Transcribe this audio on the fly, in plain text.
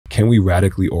can we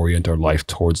radically orient our life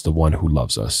towards the one who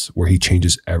loves us, where he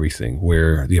changes everything,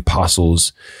 where the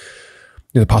apostles'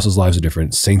 lives are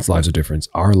different, saints' lives are different,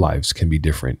 our lives can be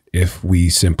different if we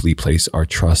simply place our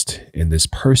trust in this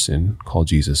person called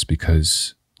Jesus,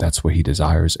 because that's what he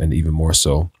desires. And even more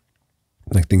so,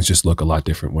 like, things just look a lot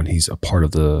different when he's a part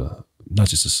of not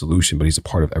just a solution, but he's a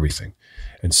part of everything.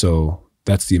 And so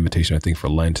that's the invitation, I think, for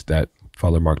Lent that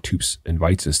Father Mark Toups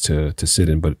invites us to sit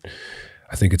in. But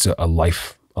I think it's a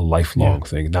lifelong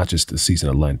thing, not just the season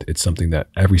of Lent. It's something that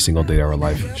every single day of our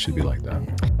life should be like that.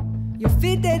 Your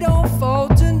feet, they don't fall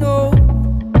to know,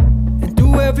 and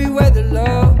through every weather,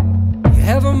 Lord, you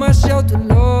have on my shelter,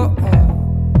 Lord.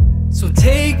 So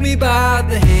take me by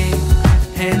the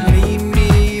hand and lead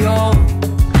me on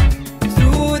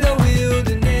through the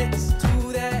wilderness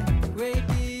to that great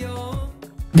beyond.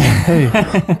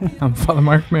 Hey, I'm Father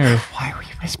Mark Mary. Why were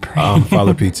you whispering? I'm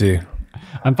Father PT.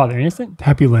 I'm Father Innocent.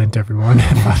 Happy Lent, everyone.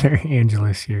 Father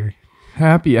Angelus here.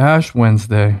 Happy Ash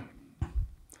Wednesday.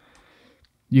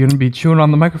 You gonna be chewing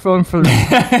on the microphone for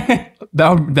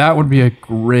that would be a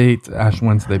great Ash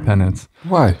Wednesday penance.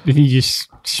 Why? If you just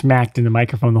smacked in the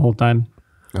microphone the whole time.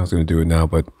 I was going to do it now,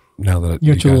 but now that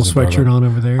You got your little sweatshirt on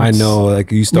over there. I know,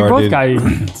 like you You started. both got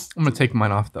I'm gonna take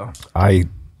mine off though. I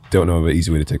don't know of an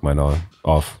easy way to take mine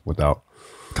off without.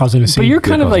 causing a scene. But you're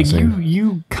kind of like, causing a scene.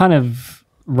 you kind of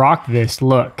rock this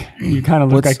look. You kind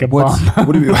of look like a bum.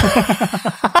 What do you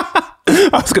I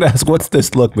was going to ask, what's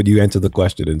this look? But you answered the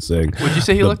question in saying, What'd you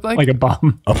say he looked like? Like a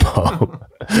bum. a bum.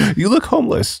 You look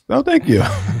homeless. Oh, thank you.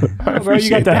 Bro, you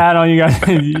got the hat on. You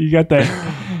got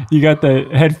the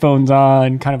headphones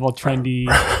on, kind of all trendy.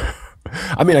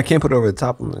 I mean, I can't put it over the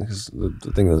top of it because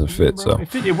the thing doesn't fit. Bro, So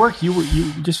if it worked,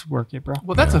 you just work it, bro.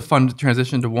 Well, that's a fun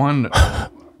transition to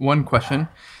one question.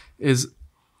 Is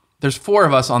there's 4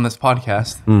 of us on this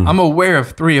podcast. I'm aware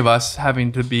of 3 of us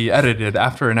having to be edited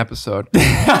after an episode.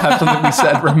 Have something we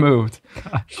said removed.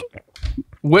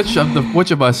 Which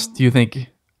of us do you think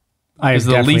is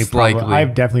the least likely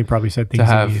I've definitely probably said things to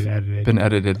that have needed edited. been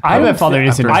edited? I'm a Father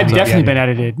Innocent. After I've episode. definitely been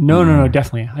edited. No,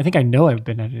 definitely. I think I know I've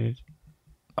been edited.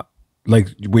 like,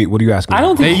 wait, what are you asking? I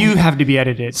don't think you have to be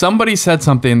edited. Somebody said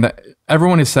something that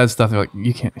everyone has said stuff. They're like,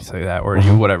 you can't say that, or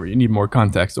you whatever. You need more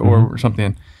context, or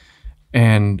something.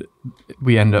 And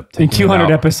we end up In taking 200 it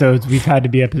out. episodes, we've had to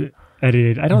be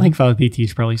edited. I don't think Father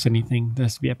PT's probably said anything that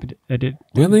has to be edited.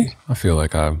 Really? I feel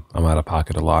like I'm out of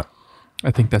pocket a lot.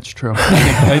 I think that's true.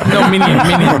 Meaning,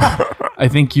 I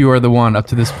think you are the one up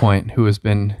to this point who has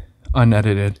been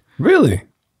unedited. Really?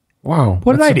 Wow.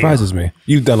 What did I do? surprises me.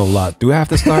 You've done a lot. Do I have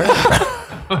to start?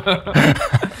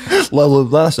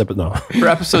 Last episode, no. For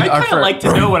episode, I kind of like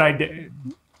to know what I did.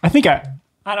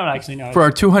 I don't actually know. for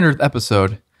our 200th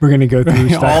episode, We're going to go through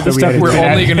stuff all the that we stuff edited. we're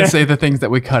only going to say the things that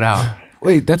we cut out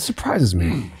Wait, that surprises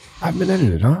me. I've been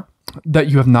edited, huh? that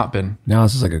you have not been. Now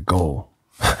this is like a goal.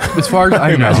 As far as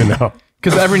I Imagine know, now.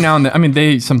 because every now and then, I mean,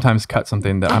 they sometimes cut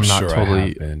something that I'm not sure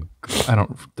totally. I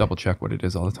don't double check what it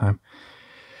is all the time.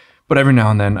 But every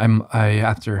now and then,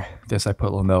 after this, I put a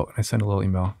little note and I send a little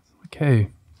email. Like, hey,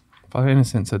 Father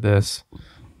Innocent said this.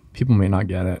 People may not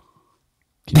get it.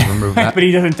 Can you remove that? But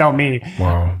he doesn't tell me.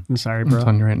 Wow. I'm sorry, I'm bro.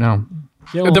 telling you right now.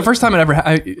 Yeah, well, The first time it ever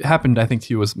happened, I think,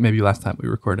 to you was maybe last time we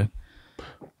recorded.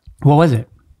 what was it?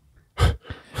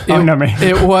 Oh, no, man.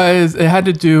 It had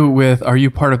to do with, are you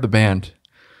part of the band?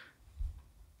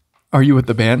 Are you with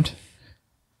the band?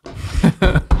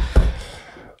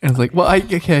 And it's like, well, I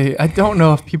don't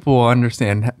know if people will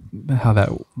understand how that.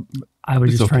 I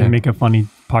was It's just trying okay. to make a funny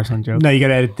Parson joke. No, you got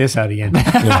to edit this out again.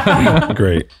 Yeah.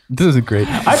 Great. This is great.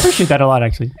 I appreciate that a lot,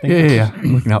 actually. Thank you. Yeah.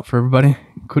 I'm looking out for everybody,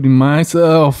 including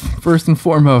myself, first and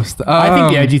foremost. I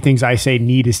think the edgy things I say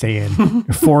need to stay in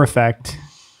for effect.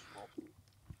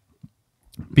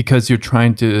 because you're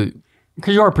trying to.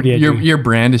 Because you are pretty edgy. Your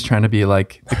brand is trying to be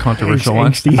like the controversial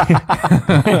one. Angsty.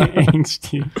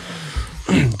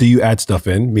 Angsty. Do you add stuff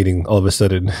in? Meaning all of a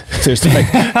sudden there's like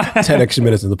 10 extra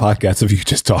minutes in the podcast of you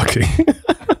just talking.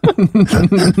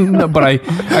 No, but I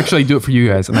actually do it for you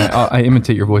guys, and I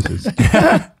imitate your voices.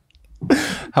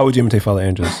 How would you imitate Father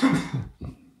Angelus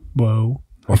Whoa.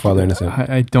 or Father Innocent?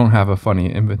 I don't have a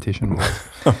funny invitation voice.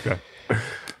 Okay.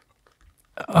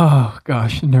 Oh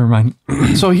gosh, never mind.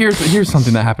 So here's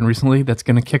something that happened recently that's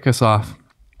going to kick us off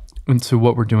into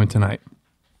what we're doing tonight.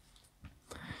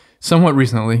 Somewhat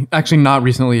recently, actually not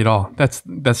recently at all. That's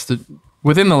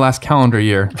within the last calendar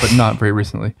year, but not very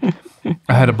recently.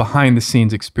 I had a behind the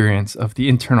scenes experience of the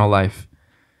internal life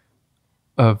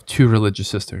of 2 religious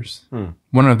sisters.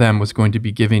 One of them was going to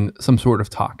be giving some sort of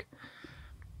talk,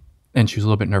 and she was a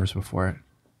little bit nervous before it.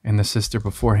 And the sister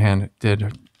beforehand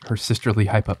did her sisterly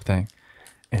hype up thing.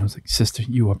 And it was like, sister,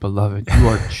 you are beloved. You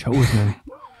are chosen.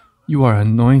 You are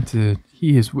anointed.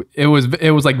 He is. It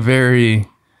was like very.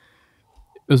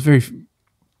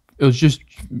 It was just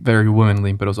very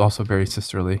womanly, but it was also very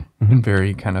sisterly and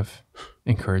very kind of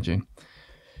encouraging.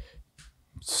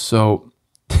 So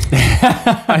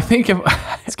I think if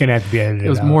It's gonna have to be edited. it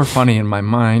was out. more funny in my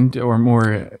mind or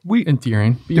more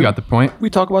endearing. But you got the point. We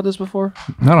talked about this before?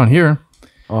 Not on here.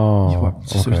 Oh, You are,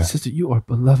 sister, okay. sister, you are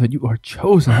beloved. You are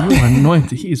chosen. You are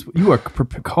anointed. You are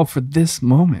called for this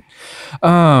moment.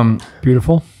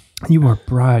 Beautiful. You are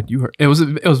bride. You are. It was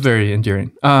very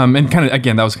endearing. And kind of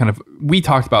again, that was kind of we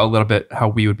talked about a little bit how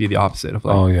we would be the opposite of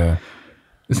like, Oh, yeah.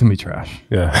 it's gonna be trash.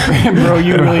 Yeah. Bro,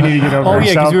 you really need to get over Oh, yourself.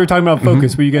 yeah, because we were talking about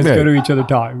focus, where you guys Yeah. go to each other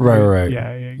talk. Right. Yeah,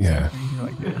 exactly. You're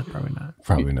like, yeah, probably not.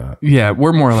 Probably not. Yeah,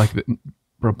 we're more like,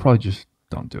 bro, probably just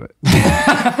don't do it.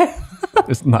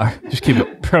 It's not. Just keep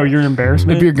it. Bro, you're an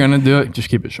embarrassment. If you're gonna do it, just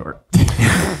keep it short.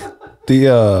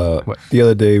 The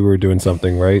other day we were doing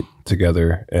something right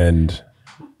together, and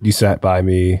you sat by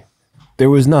me. There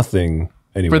was nothing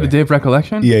anyway. For the day of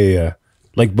recollection? Yeah.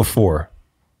 Like before,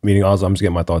 meaning I'm just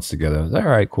getting my thoughts together. I was like, all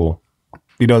right, cool.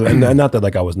 You know, and not that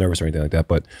like I was nervous or anything like that,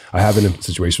 but I have been in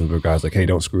situations where guys like, hey,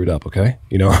 don't screw it up, okay?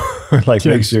 You know, like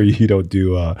make sure you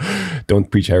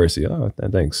don't preach heresy. Oh,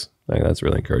 thanks. Like, that's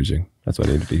really encouraging. That's what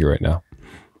I needed to hear right now.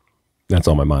 That's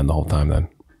on my mind the whole time then.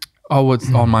 Oh,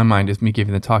 what's on my mind is me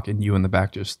giving the talk and you in the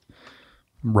back just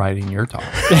writing your talk.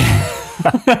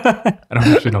 I don't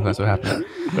actually know if that's what happened.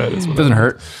 Doesn't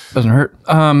hurt.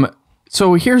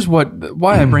 So here's why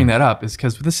I bring that up is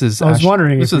because this is I was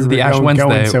wondering this if is you the were Ash going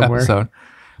Wednesday somewhere. episode,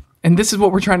 and this is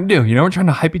what we're trying to do. You know, we're trying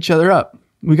to hype each other up.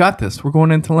 We got this. We're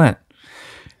going into Lent.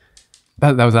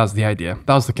 That was the idea.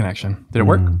 That was the connection. Did it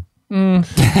work? I'm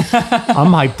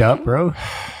hyped up, bro.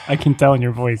 I can tell in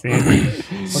your voice, Andy.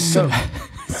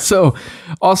 So,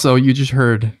 also, you just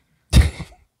heard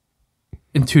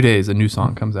in 2 days a new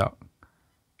song comes out.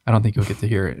 I don't think you'll get to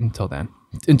hear it until then.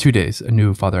 In 2 days, a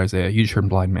new Father Isaiah. You just heard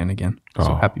Blind Man again.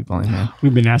 So happy Blind Man,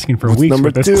 We've been asking for What's weeks. number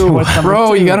for this. two? What's number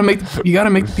bro. two? You gotta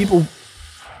make the people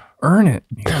earn it.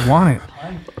 You gotta want it.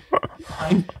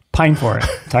 Pine for it.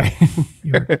 Sorry.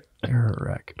 You're a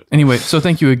wreck. Anyway, so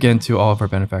thank you again to all of our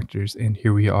benefactors, and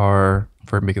here we are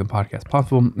for making the podcast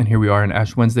possible. And here we are on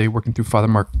Ash Wednesday, working through Father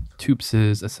Mark Toups'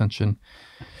 Ascension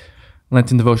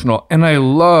Lenten devotional, and I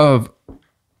love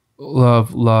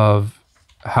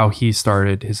how he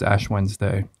started his Ash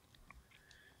Wednesday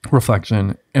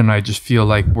reflection, and I just feel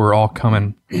like we're all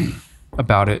coming to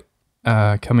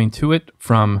it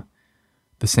from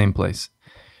the same place.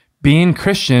 Being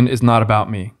Christian is not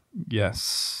about me.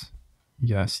 Yes.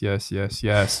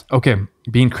 Okay.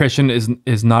 Being Christian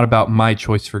is not about my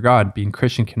choice for God. Being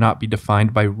Christian cannot be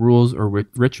defined by rules or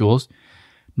rituals,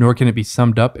 nor can it be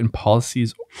summed up in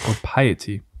policies or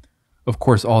piety. Of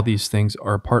course, all these things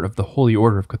are part of the holy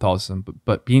order of Catholicism,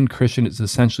 but being Christian is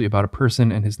essentially about a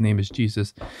person, and his name is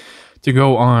Jesus. To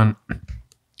go on,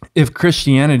 if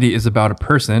Christianity is about a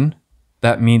person,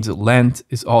 that means Lent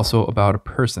is also about a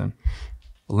person.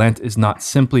 Lent is not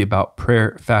simply about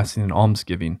prayer, fasting, and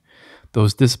almsgiving.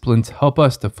 Those disciplines help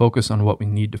us to focus on what we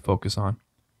need to focus on,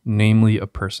 namely a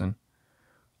person.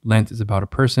 Lent is about a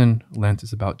person. Lent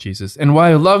is about Jesus. And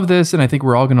why I love this, and I think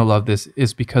we're all going to love this,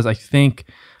 is because I think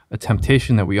a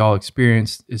temptation that we all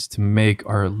experience is to make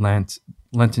our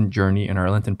Lenten journey and our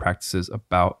Lenten practices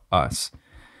about us.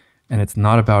 And it's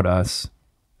not about us.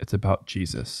 It's about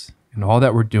Jesus. And all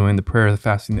that we're doing, the prayer, the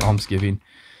fasting, the almsgiving,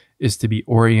 is to be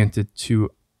oriented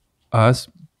to us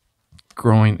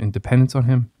growing in dependence on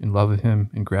him, in love of him,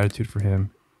 in gratitude for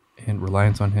him, in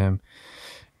reliance on him,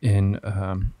 in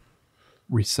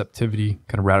receptivity,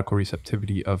 kind of radical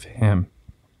receptivity of him.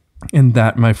 And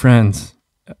that, my friends,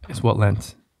 is what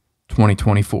Lent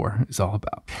 2024 is all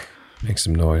about. Make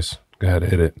some noise. Go ahead,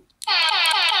 hit it.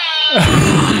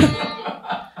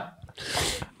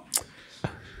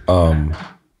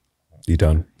 You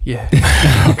done? Yeah.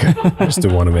 Okay. I just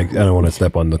didn't want to I don't want to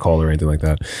step on the call or anything like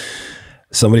that.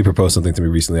 Somebody proposed something to me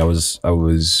recently. I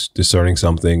was discerning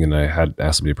something, and I had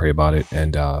asked somebody to pray about it,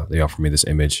 and they offered me this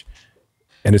image.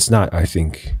 And it's not, I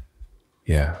think,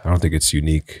 I don't think it's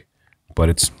unique,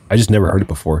 but I just never heard it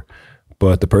before.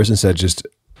 But the person said, just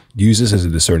use this as a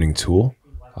discerning tool,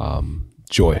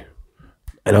 joy.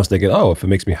 And I was thinking, oh, if it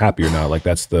makes me happy or not, like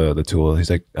that's the tool. I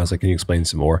was like, can you explain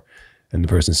some more? And the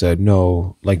person said,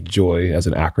 no, like joy as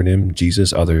an acronym,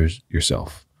 Jesus, others,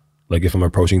 yourself. Like if I'm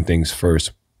approaching things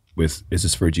first with, is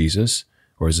this for Jesus,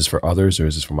 or is this for others, or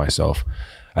is this for myself?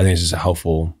 I think it's just a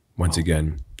helpful, once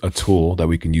again, a tool that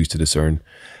we can use to discern.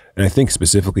 And I think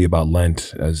specifically about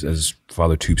Lent, as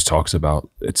Father Toups talks about,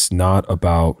 it's not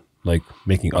about like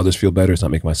making others feel better. It's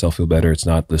not making myself feel better. It's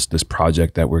not this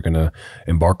project that we're going to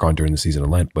embark on during the season of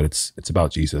Lent, but it's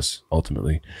about Jesus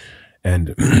ultimately.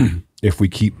 And if we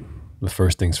keep the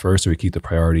first things first, or we keep the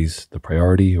priorities the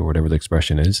priority, or whatever the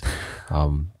expression is,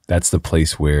 that's the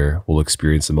place where we'll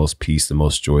experience the most peace, the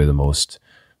most joy, the most,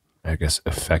 I guess,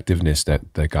 effectiveness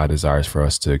that God desires for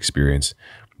us to experience.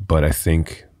 But I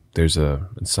think there's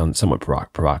somewhat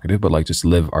provocative, but like just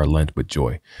live our Lent with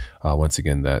joy. Once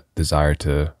again, that desire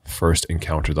to first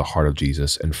encounter the heart of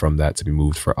Jesus, and from that to be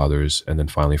moved for others, and then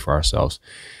finally for ourselves.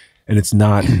 And it's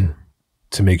not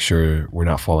to make sure we're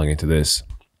not falling into this.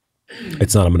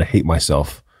 It's not, I'm going to hate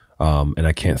myself, and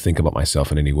I can't think about myself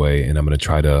in any way, and I'm going to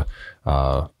try to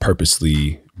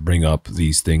purposely bring up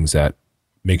these things that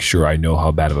make sure I know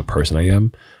how bad of a person I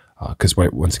am. Because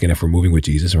once again, if we're moving with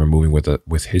Jesus and we're moving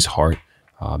with his heart,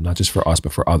 not just for us,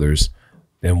 but for others,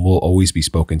 then we'll always be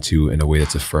spoken to in a way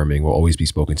that's affirming. We'll always be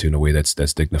spoken to in a way that's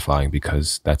dignifying,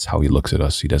 because that's how he looks at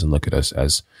us. He doesn't look at us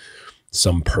as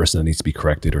some person that needs to be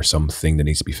corrected or something that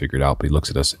needs to be figured out, but he looks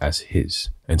at us as his.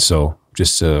 And so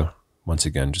just to, once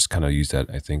again, just kind of use that,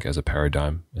 I think, as a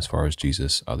paradigm as far as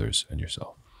Jesus, others, and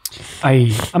yourself.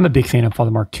 I'm a big fan of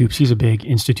Father Mark Toups. He's a big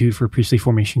Institute for Priestly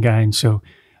Formation guy. And so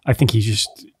I think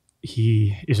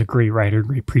he is a great writer,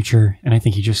 great preacher, and I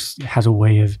think he just has a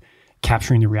way of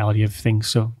capturing the reality of things.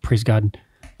 So praise God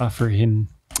for him.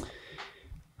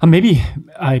 Maybe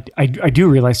I do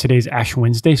realize today is Ash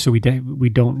Wednesday, so we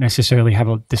don't necessarily have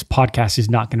this podcast is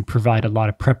not going to provide a lot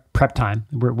of prep time.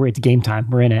 We're it's game time.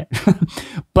 We're in it,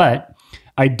 but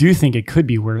I do think it could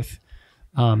be worth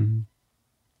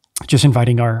just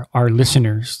inviting our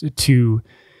listeners to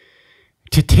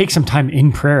take some time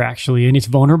in prayer, actually. And it's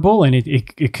vulnerable, and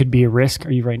it could be a risk.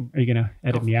 Are you right? Are you going to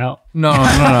edit me out? No.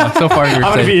 So far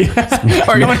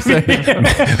you're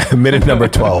safe. Minute number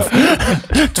 12.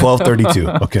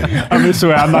 12:32. Okay. I'm going to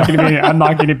swear I'm not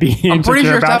going to be I'm pretty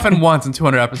sure it's happened once in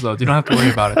 200 episodes. You don't have to worry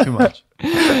about it too much.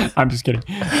 I'm just kidding.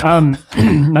 I'm just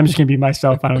going to be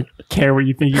myself. I don't care what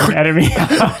you think. You can edit me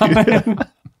out.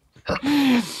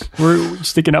 We're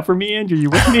sticking up for me, Andrew. You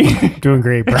with me? Doing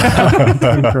great, bro.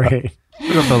 Doing great.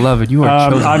 You're beloved. You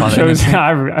are chosen. I'm chosen.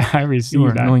 I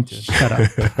received that. Anointed. Shut up.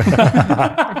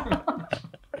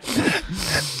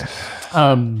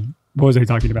 What was I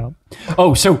talking about?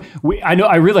 Oh, so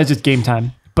I realize it's game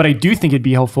time, but I do think it'd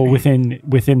be helpful within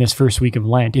this first week of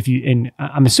Lent.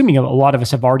 I'm assuming a lot of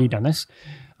us have already done this.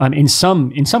 In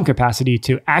some capacity,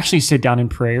 to actually sit down in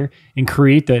prayer and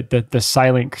create the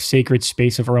silent, sacred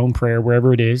space of our own prayer,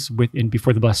 wherever it is,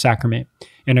 before the Blessed Sacrament,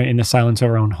 and in the silence of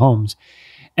our own homes.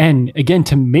 And again,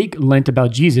 to make Lent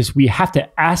about Jesus, we have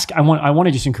to ask. I want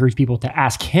to just encourage people to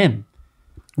ask him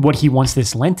what he wants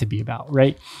this Lent to be about,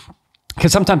 right?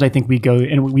 Because sometimes I think we go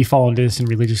and we fall into this in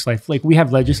religious life. Like, we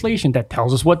have legislation that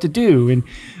tells us what to do, and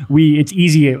it's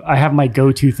easy. I have my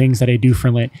go-to things that I do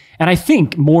for Lent, and I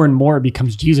think more and more it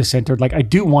becomes Jesus-centered. Like, I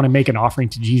do want to make an offering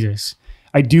to Jesus.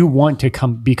 I do want to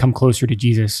become closer to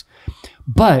Jesus,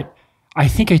 but I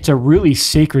think it's a really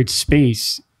sacred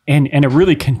space and a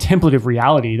really contemplative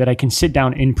reality that I can sit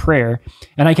down in prayer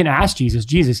and I can ask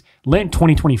Jesus, Lent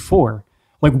 2024,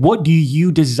 like, what do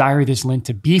you desire this Lent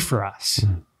to be for us?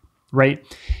 Mm-hmm. Right?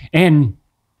 And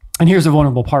here's the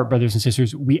vulnerable part, brothers and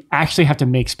sisters. We actually have to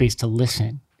make space to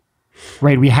listen,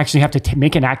 right? We actually have to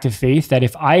make an act of faith that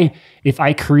if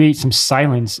I create some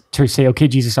silence to say, okay,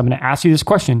 Jesus, I'm going to ask you this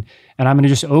question, and I'm going to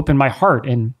just open my heart.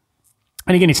 And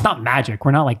again, it's not magic.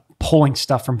 We're not like pulling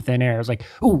stuff from thin air. It's like,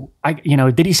 oh,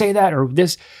 did he say that or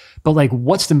this? But like,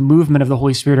 what's the movement of the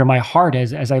Holy Spirit in my heart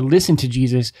as I listen to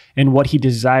Jesus and what he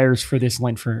desires for this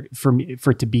Lent for me,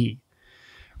 for it to be,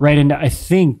 right? And I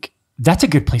think that's a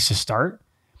good place to start.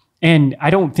 And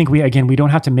I don't think we don't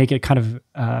have to make it kind of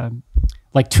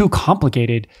like too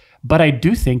complicated, but I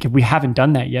do think if we haven't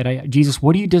done that yet, Jesus,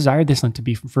 what do you desire this Lent to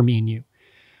be for me and you?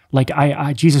 Like,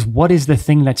 Jesus, what is the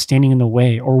thing that's standing in the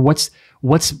way? Or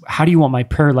how do you want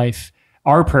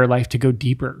our prayer life to go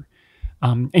deeper?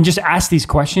 And just ask these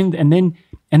questions, and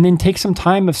then take some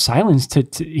time of silence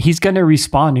he's going to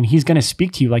respond, and he's going to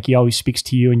speak to you like he always speaks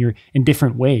to you, and you're in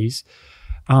different ways.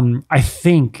 I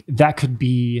think that could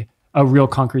be a real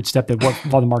concrete step that what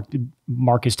Father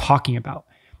Mark is talking about,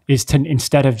 is to,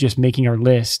 instead of just making our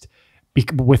list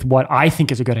with what I think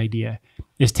is a good idea,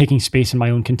 is taking space in my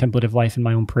own contemplative life and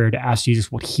my own prayer to ask Jesus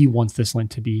what he wants this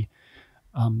Lent to be.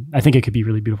 I think it could be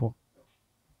really beautiful.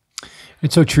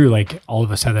 It's so true. Like, all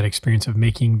of us have that experience of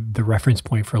making the reference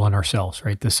point for Lent ourselves,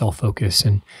 right? The self-focus.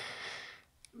 And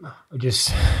we're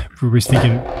just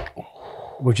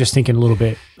thinking a little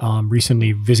bit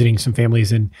recently, visiting some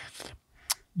families, and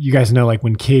you guys know, like,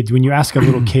 when you ask a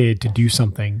little kid to do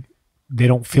something, they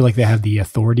don't feel like they have the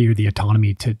authority or the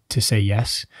autonomy to say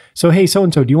yes. So, hey,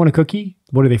 so-and-so, do you want a cookie?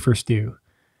 What do they first do?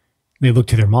 They look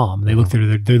to their mom. They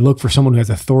look for someone who has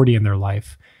authority in their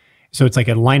life. So it's like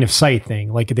a line of sight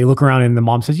thing. Like they look around and the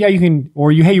mom says, yeah, you can,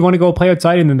 or hey, you want to go play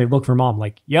outside? And then they look for mom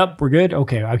like, yep, we're good.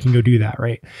 Okay, I can go do that.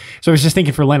 Right. So I was just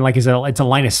thinking for Lent, like it's a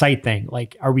line of sight thing.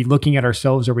 Like, are we looking at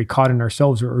ourselves? Are we caught in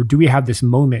ourselves? Or do we have this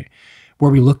moment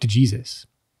where we look to Jesus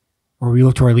or we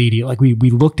look to our lady? Like we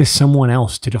look to someone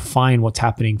else to define what's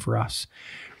happening for us.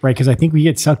 Right. Because I think we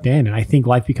get sucked in and I think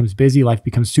life becomes busy. Life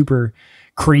becomes super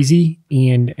crazy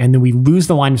and then we lose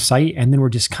the line of sight and then we're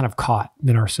just kind of caught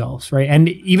in ourselves, right? And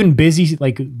even busy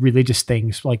like religious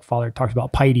things, like Father talks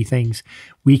about piety things,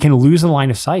 we can lose the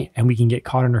line of sight and we can get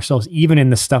caught in ourselves, even in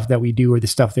the stuff that we do or the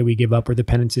stuff that we give up or the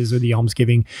penances or the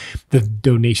almsgiving, the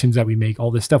donations that we make,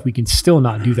 all this stuff, we can still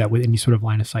not do that with any sort of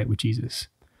line of sight with Jesus.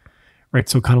 Right.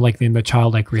 So kind of like in the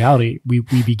childlike reality, we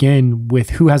begin with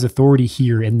who has authority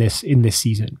here in this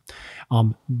season.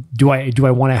 Do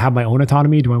I want to have my own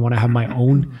autonomy? Do I want to have my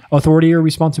own authority or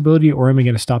responsibility? Or am I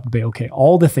going to stop and say, okay,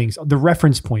 all the things, the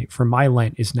reference point for my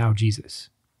Lent is now Jesus.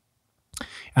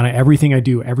 And everything I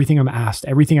do, everything I'm asked,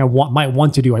 everything I might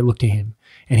want to do, I look to him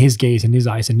and his gaze and his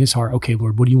eyes and his heart. Okay,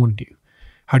 Lord, what do you want to do?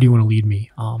 How do you want to lead me?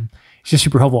 It's just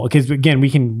super helpful because again, we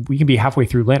can be halfway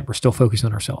through Lent. We're still focused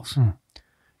on ourselves.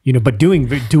 But doing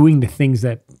the things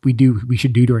that we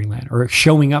should do during Lent, or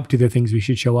showing up to the things we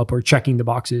should show up, or checking the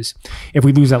boxes. If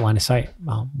we lose that line of sight,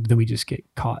 then we just get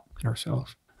caught in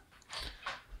ourselves.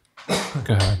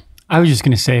 Go ahead. I was just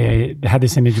going to say, I had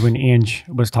this image when Ange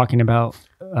was talking about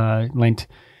Lent,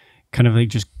 kind of like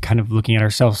just kind of looking at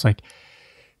ourselves, like,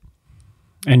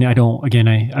 and I don't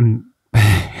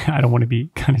I don't want to be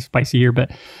kind of spicy here,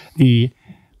 but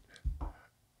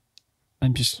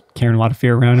I'm just carrying a lot of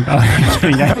fear around about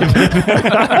getting edited.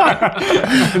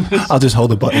 I'll just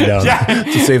hold the button down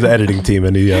to save the editing team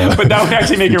any. But that would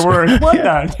actually make it worse. What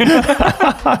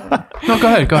the? No, go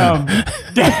ahead.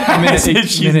 Minute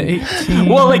 18.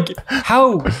 Well, like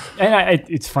how, and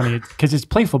it's funny because it's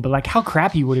playful, but like how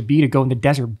crappy would it be to go in the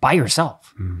desert by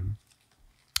yourself?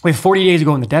 We have 40 days to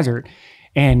go in the desert.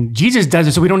 And Jesus does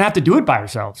it so we don't have to do it by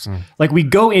ourselves. Like we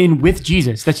go in with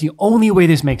Jesus. That's the only way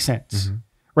this makes sense.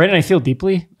 Right? And I feel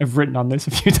deeply. I've written on this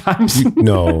a few times.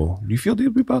 No, you feel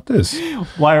deeply about this.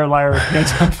 Liar, liar,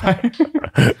 pants on fire.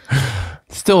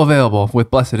 Still available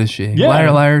with Blessed Is She. Yeah.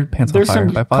 Liar, liar, pants on fire.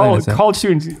 By Father college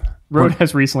students wrote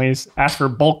us recently asked for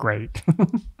bulk rate.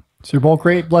 Is your bulk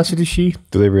rate Blessed Is She?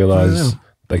 Do they realize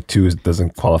like 2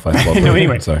 doesn't qualify for bulk rate? No,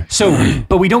 anyway. Sorry. So,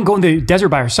 but we don't go in the desert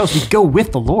by ourselves. We go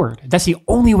with the Lord. That's the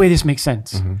only way this makes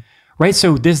sense. Right?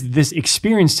 So this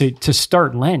experience to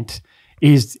start Lent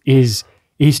is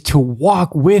to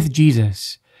walk with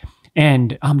Jesus.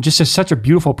 And just such a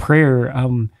beautiful prayer.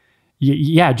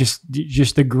 Just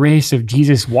the grace of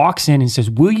Jesus walks in and says,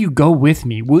 will you go with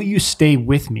me? Will you stay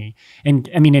with me? And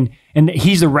I mean, and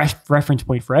he's the reference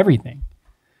point for everything.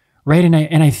 Right.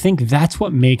 And I think that's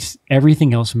what makes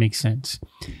everything else make sense.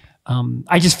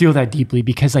 I just feel that deeply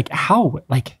because go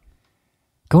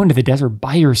into the desert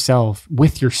by yourself,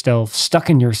 with yourself,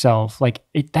 stuck in yourself,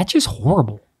 that's just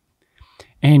horrible.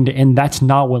 And that's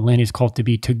not what Lent is called to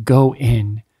be, to go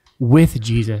in with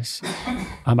Jesus.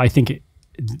 I think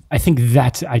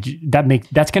that's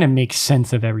going to make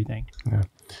sense of everything. Yeah.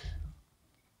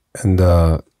 And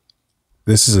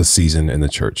this is a season in the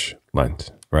church, Lent,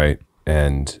 right?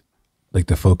 And like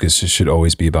the focus should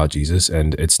always be about Jesus.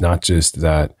 And it's not just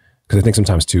that, because I think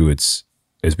sometimes too, as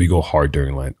we go hard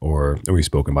during Lent, or we've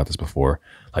spoken about this before,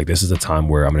 like this is a time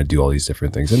where I'm going to do all these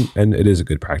different things. And it is a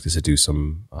good practice to do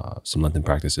some Lenten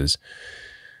practices.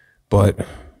 But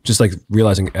just like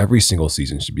realizing every single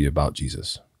season should be about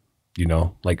Jesus.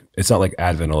 Like it's not like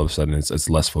Advent all of a sudden it's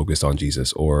less focused on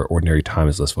Jesus, or ordinary time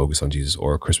is less focused on Jesus,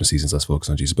 or Christmas season is less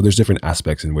focused on Jesus. But there's different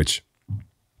aspects in which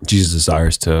Jesus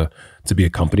desires to be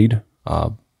accompanied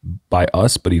by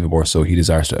us, but even more so, he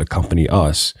desires to accompany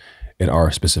us in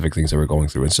our specific things that we're going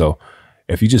through. And so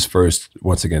if you just first,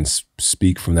 once again,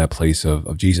 speak from that place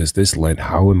of Jesus, this Lent,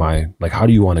 how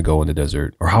do you want to go in the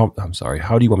desert? Or how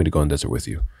do you want me to go in the desert with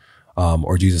you?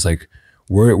 Or Jesus, like,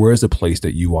 where is the place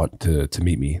that you want to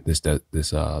meet me this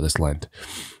Lent?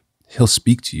 He'll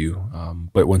speak to you.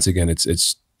 But once again,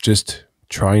 it's just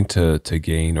trying to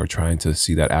gain or trying to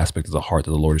see that aspect of the heart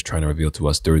that the Lord is trying to reveal to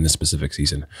us during this specific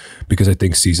season. Because I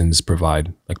think seasons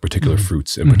provide like particular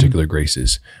fruits and particular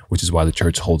graces, which is why the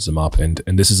church holds them up. And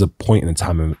this is a point in a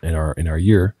time in our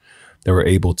year that we're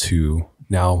able to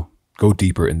now go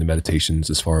deeper in the meditations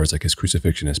as far as like his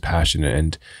crucifixion, his passion,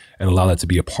 and allow that to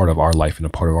be a part of our life and a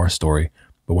part of our story.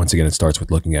 But once again, it starts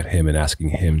with looking at him and asking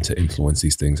him to influence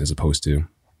these things, as opposed to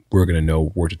we're going to know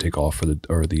where to take off for the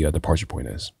departure point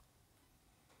is.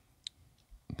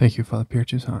 Thank you, Father Pierre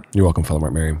Toussaint. You're welcome, Father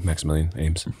Mark Mary, Maximilian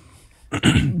Ames.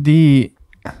 The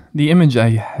image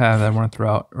I have that I want to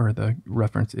throw out, or the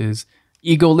reference, is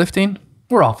ego lifting.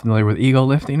 We're all familiar with ego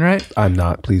lifting, right? I'm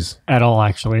not, please. At all,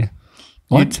 actually.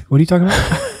 What are you talking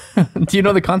about? Do you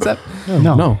know the concept?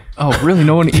 No. Oh, really?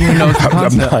 No one even knows the I'm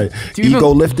concept. not. Do you Ego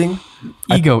lifting?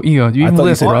 Ego. Do you even thought you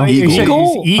lift, said bro?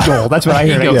 eagle. You said eagle. That's what I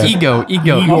heard. Ego.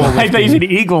 I thought you said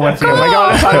eagle lifting. Oh my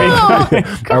God.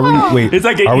 Are we, wait, It's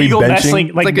like an are we eagle benching?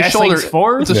 wrestling, like It's like a wrestling shoulder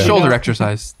forward. It's a shoulder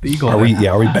exercise. The eagle. Are we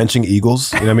benching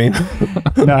eagles? You know what I mean?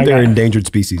 No, I They're got it. endangered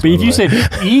species. But by if the you way.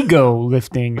 said ego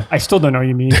lifting, I still don't know what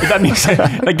you mean. But that makes sense.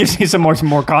 That gives me some more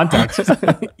context.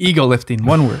 ego lifting,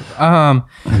 one word.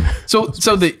 So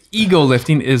the ego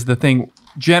lifting is the thing.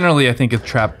 Generally, I think, a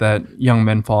trap that young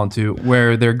men fall into,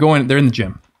 where they're in the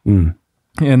gym and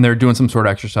they're doing some sort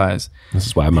of exercise. This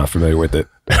is why I'm not familiar with it.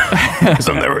 Because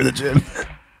I'm never in the gym.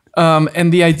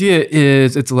 And the idea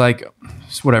is, it's like,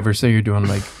 whatever. Say you're doing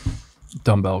like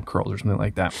dumbbell curls or something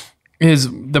like that. Is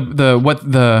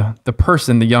the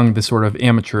person, the sort of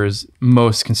amateur, is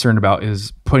most concerned about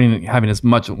is having as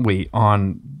much weight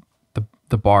on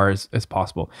the bar as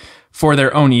possible for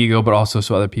their own ego, but also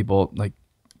so other people like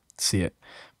see it.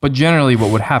 But generally,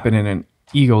 what would happen in an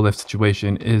ego lift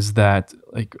situation is that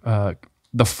like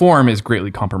the form is greatly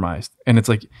compromised, and it's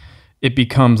like it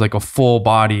becomes like a full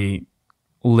body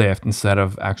lift instead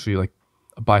of actually like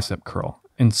a bicep curl.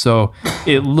 And so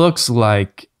it looks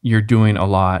like you're doing a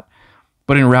lot,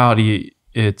 but in reality,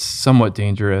 it's somewhat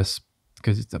dangerous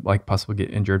because it's like possible to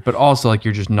get injured, but also like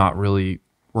you're just not really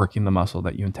working the muscle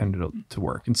that you intended to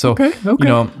work. And so, you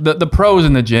know, the pros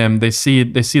in the gym, they see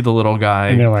the little guy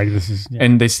And they're like, this is... Yeah.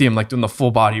 and they see him like doing the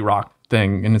full body rock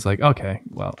thing. And it's like, okay,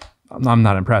 well, I'm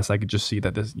not impressed. I could just see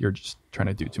that you're just trying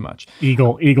to do too much.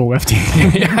 Eagle lifting.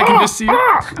 Yeah, I can just see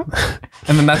it.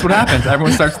 And then that's what happens.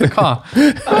 Everyone starts to caw.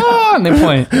 And they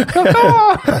point.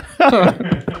 I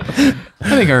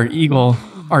think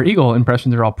our eagle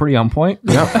impressions are all pretty on point.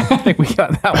 Yeah. I think we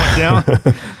got that one down.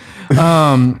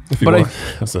 I'm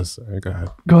so sorry. Go ahead.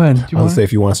 Go ahead. I'll say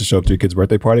if you want us to show up to your kid's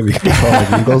birthday party, we can call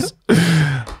like Eagles.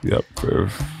 Yep.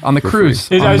 On the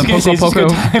cruise. I was On going to say, it's a good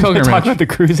time to pilgrimage. talk about the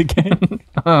cruise again.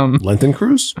 Lenten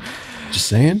cruise? Just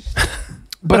saying.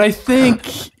 But I think,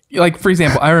 like, for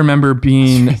example, I remember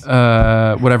being,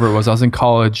 whatever it was, I was in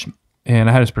college and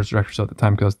I had a spiritual director at the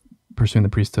time because I was pursuing the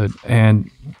priesthood. And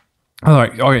I was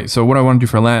like, okay, so what I want to do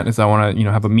for Lent is I want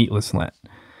to, have a meatless Lent.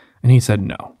 And he said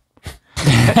no.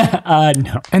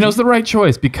 No. And it was the right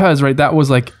choice because, right, that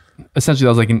was like, essentially that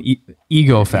was like an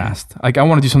ego fast. Like I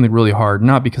want to do something really hard,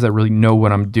 not because I really know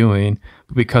what I'm doing,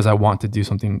 but because I want to do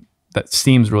something that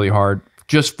seems really hard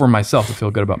just for myself to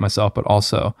feel good about myself, but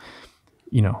also,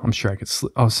 I'm sure I could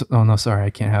sleep. Oh no, sorry,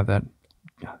 I can't have that.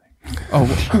 Oh,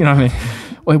 you know what I mean?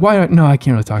 Like, why? No, I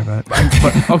can't really talk about it.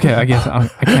 But okay, I guess I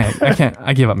can't.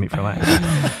 I give up meat for Lent.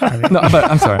 No, but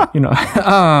I'm sorry.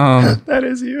 That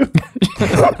is you.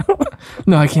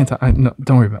 No, I can't talk. No,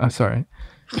 don't worry about it. I'm sorry.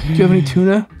 Do you have any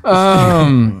tuna?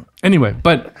 Anyway,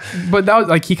 but that was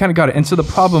like, he kind of got it. And so the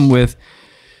problem with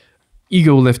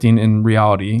ego lifting in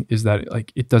reality is that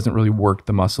like it doesn't really work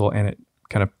the muscle, and it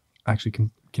kind of actually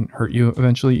can hurt you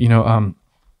eventually.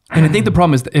 And I think the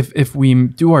problem is that if we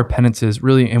do our penances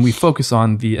really, and we focus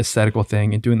on the ascetical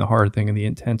thing and doing the hard thing and the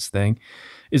intense thing,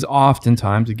 is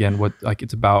oftentimes, again, what like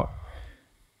it's about.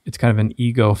 It's kind of an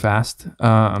ego fast.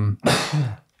 And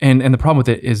the problem with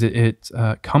it is it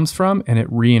comes from and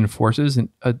it reinforces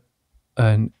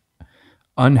an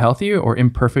unhealthy or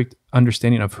imperfect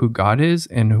understanding of who God is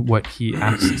and what He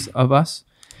asks of us.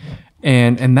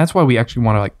 And that's why we actually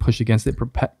want to like push against it,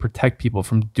 protect people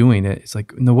from doing it. It's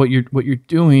like, no, what you're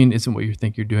doing isn't what you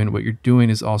think you're doing. What you're doing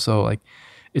is also like,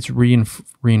 it's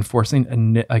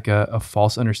reinforcing a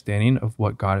false understanding of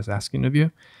what God is asking of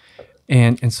you.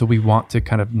 And so we want to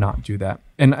kind of not do that.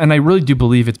 And I really do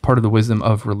believe it's part of the wisdom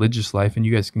of religious life, and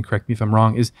you guys can correct me if I'm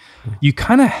wrong, is you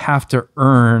kind of have to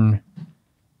earn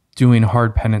doing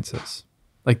hard penances.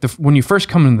 Like when you first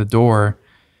come in the door,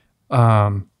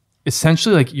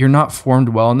 essentially like you're not formed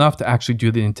well enough to actually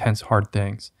do the intense hard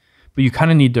things, but you kind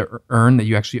of need to earn that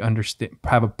you actually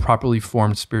have a properly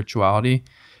formed spirituality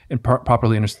and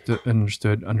properly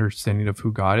understood understanding of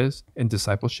who God is and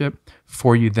discipleship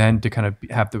for you then to kind of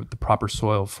have the proper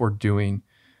soil for doing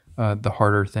the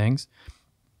harder things.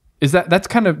 Is that's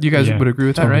kind of, you guys would agree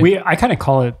with that, right? I kind of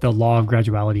call it the law of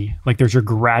graduality. Like there's a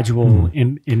gradual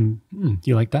do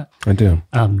you like that? I do.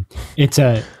 It's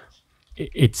a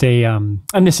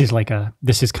and this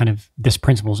is kind of this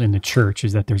principles in the church,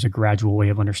 is that there's a gradual way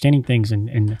of understanding things,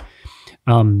 and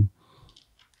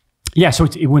Yeah. So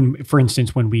it's when, for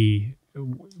instance, when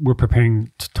we're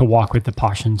preparing to walk with the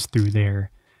Pashans through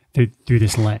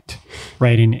this Lent,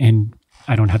 right? And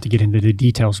I don't have to get into the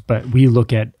details, but we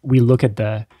look at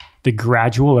the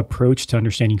gradual approach to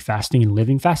understanding fasting and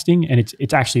living fasting, and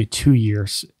it's actually a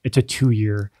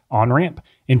 2-year on-ramp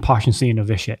in Passioncy and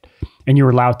Novitiate, and you're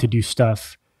allowed to do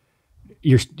stuff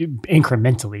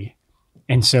incrementally,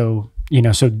 and so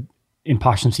in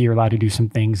Passioncy you're allowed to do some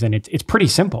things, and it's pretty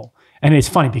simple. And it's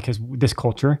funny because this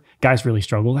culture, guys really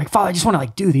struggle. Like, Father, I just want to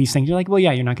like do these things. You're like, well,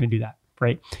 yeah, you're not going to do that,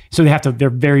 right? So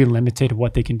they're very limited of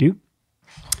what they can do.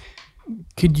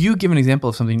 Could you give an example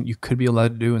of something you could be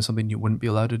allowed to do and something you wouldn't be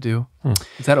allowed to do?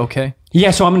 Is that okay?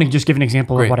 Yeah, so I'm going to just give an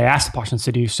example of what I asked the Pashans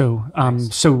to do. So,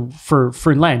 so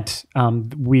for Lent,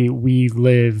 we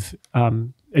live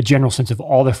a general sense of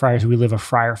all the friars. We live a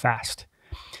friar fast,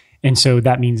 and so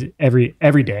that means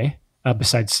every day,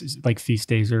 besides like feast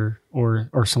days or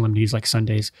solemnities like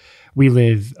Sundays, we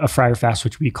live a friar fast,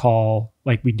 which we call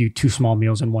like we do 2 small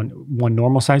meals and one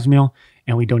normal sized meal,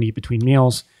 and we don't eat between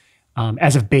meals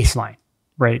as a baseline.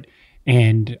 Right.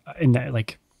 And that,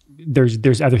 like,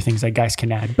 there's other things that guys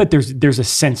can add, but there's a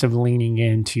sense of leaning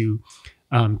into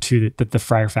to the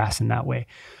friar fast in that way.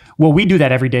 Well, we do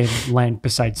that every day of Lent,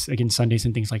 besides again Sundays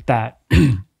and things like that.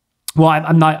 Well,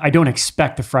 I don't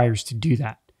expect the friars to do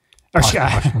that.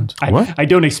 I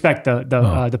don't expect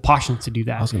the Pashans to do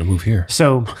that. I was going to move here.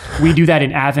 So we do that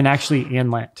in Advent actually and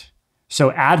Lent.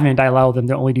 So Advent, I allow them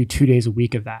to only do 2 days a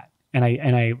week of that. And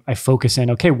I focus in,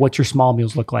 okay, what's your small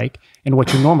meals look like and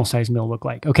what's your normal size meal look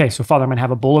like? Okay, so Father, I'm going to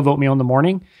have a bowl of oatmeal in the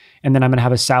morning, and then I'm going to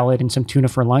have a salad and some tuna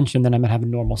for lunch, and then I'm going to have a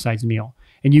normal size meal.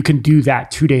 And you can do that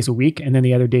 2 days a week, and then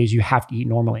the other days you have to eat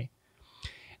normally.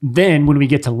 Then when we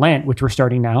get to Lent, which we're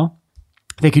starting now,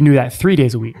 they can do that 3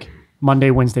 days a week, Monday,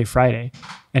 Wednesday, Friday.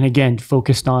 And again,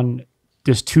 focused on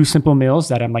just 2 simple meals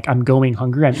that I'm going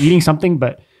hungry. I'm eating something,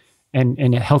 but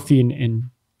and healthy and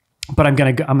but I'm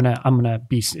gonna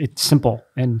be it's simple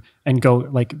and go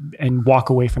like and walk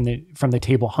away from the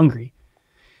table hungry,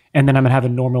 and then I'm gonna have a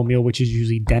normal meal, which is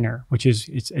usually dinner, which is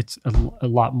it's a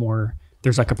lot more.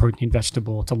 There's like a protein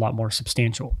vegetable. It's a lot more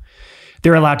substantial.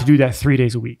 They're allowed to do that 3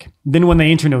 days a week. Then when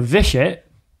they enter novitiate,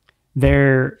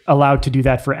 they're allowed to do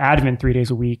that for Advent 3 days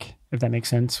a week, if that makes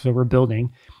sense. So we're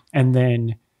building, and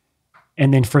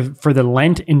then for the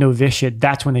Lent in novitiate,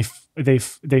 that's when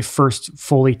they first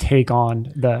fully take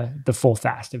on the full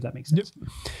fast, if that makes sense. Yep.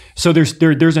 So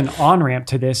there's an on-ramp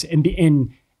to this, and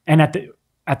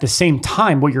at the same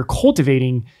time, what you're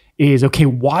cultivating is, okay,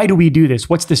 why do we do this?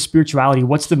 What's the spirituality?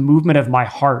 What's the movement of my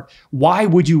heart? Why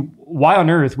on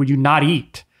earth would you not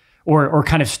eat or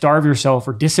kind of starve yourself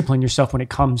or discipline yourself when it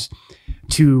comes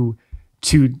to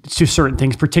certain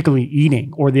things, particularly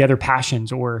eating or the other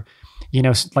passions, or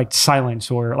like silence,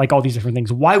 or like all these different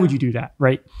things? Why would you do that,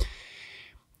 right?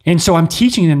 And so I'm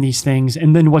teaching them these things,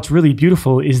 and then what's really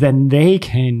beautiful is then they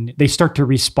start to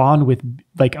respond with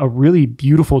like a really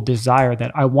beautiful desire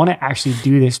that I want to actually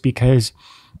do this because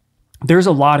there's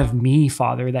a lot of me,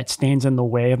 Father, that stands in the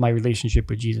way of my relationship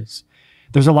with Jesus.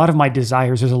 There's a lot of my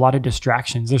desires. There's a lot of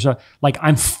distractions.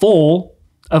 I'm full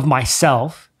of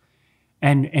myself,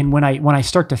 and when I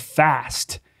start to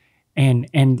fast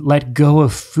and let go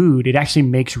of food, it actually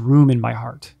makes room in my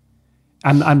heart.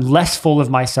 I'm less full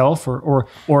of myself or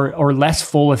less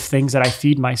full of things that I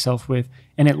feed myself with,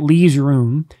 and it leaves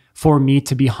room for me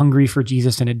to be hungry for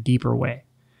Jesus in a deeper way,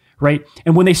 right?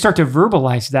 And when they start to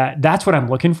verbalize that, that's what I'm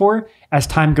looking for as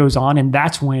time goes on, and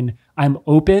that's when I'm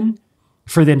open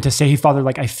for them to say, hey, Father,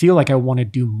 like I feel like I want to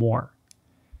do more.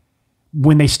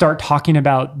 When they start talking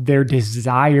about their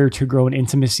desire to grow in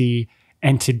intimacy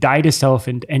and to die to self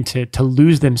and to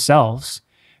lose themselves,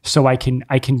 so I can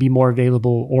be more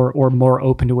available or more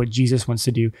open to what Jesus wants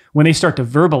to do. When they start to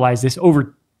verbalize this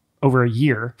over a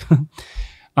year,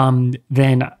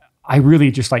 then I really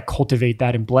just like cultivate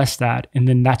that and bless that, and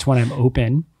then that's when I'm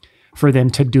open for them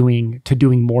to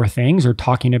doing more things or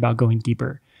talking about going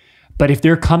deeper. But if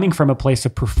they're coming from a place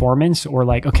of performance or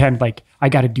like, okay, I'm like I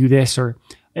got to do this, or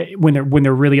when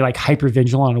they're really like hyper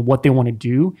vigilant on what they want to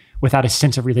do without a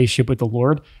sense of relationship with the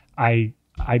Lord, I'm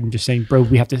just saying, bro,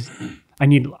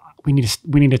 we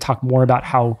need to talk more about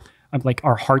how like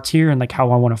our hearts here and like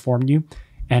how I want to form you.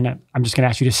 And I'm just going to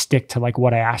ask you to stick to like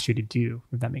what I asked you to do,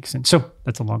 if that makes sense. So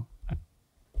that's a lot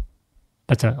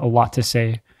to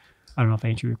say. I don't know if I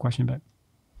answered your question, but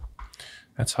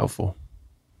that's helpful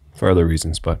for other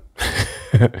reasons, but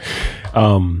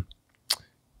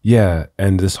yeah.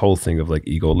 And this whole thing of like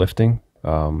ego lifting,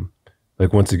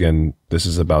 like once again, this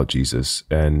is about Jesus.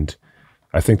 And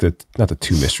I think that not the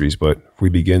 2 mysteries, but we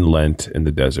begin Lent in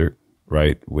the desert,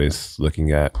 right? With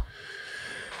looking at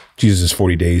Jesus is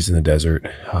 40 days in the desert.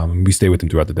 We stay with him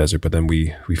throughout the desert, but then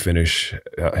we finish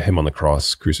him on the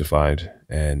cross, crucified,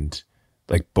 and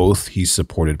like both he's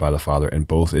supported by the Father, and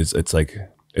both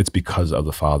it's because of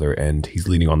the Father, and he's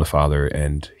leaning on the Father,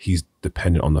 and he's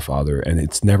dependent on the Father, and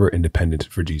it's never independent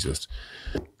for Jesus.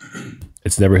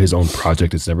 It's never his own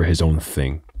project. It's never his own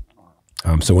thing.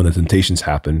 So when the temptations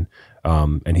happen,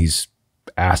 and he's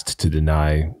asked to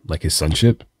deny like his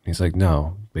sonship, he's like,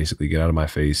 no, basically get out of my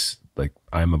face. Like,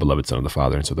 I'm a beloved son of the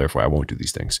Father, and so therefore I won't do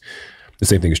these things. The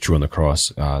same thing is true on the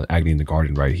cross. Agony in the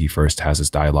garden, right? He first has this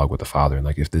dialogue with the Father, and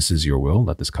like, if this is your will,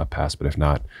 let this cup pass, but if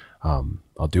not,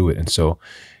 I'll do it. And so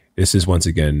this is once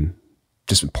again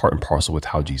just part and parcel with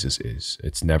how Jesus is.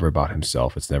 It's never about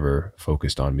himself. It's never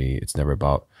focused on me. It's never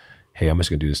about, hey, I'm just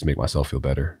gonna do this to make myself feel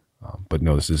better. But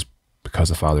no, this is because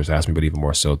the Father's asked me, but even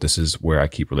more so, this is where I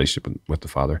keep relationship with the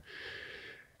Father.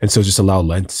 And so just allow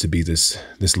Lent to be this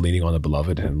leaning on the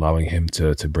beloved and allowing him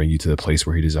to bring you to the place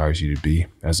where he desires you to be,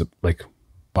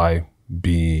 by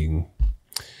being,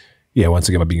 once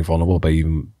again, by being vulnerable,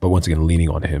 but once again, leaning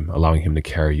on him, allowing him to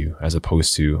carry you, as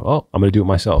opposed to, oh, I'm going to do it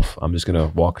myself. I'm just going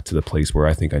to walk to the place where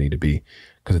I think I need to be,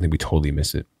 because I think we totally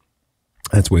miss it.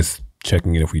 That's with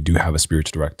checking in if we do have a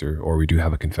spiritual director, or we do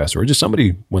have a confessor, or just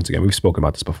somebody, once again, we've spoken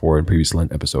about this before in previous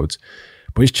Lent episodes,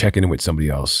 but just checking in with somebody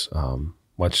else.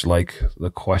 Much like the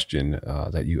question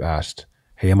that you asked,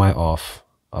 hey, am I off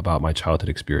about my childhood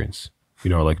experience?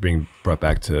 Like being brought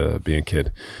back to being a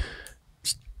kid.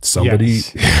 Somebody,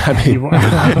 yes. I mean,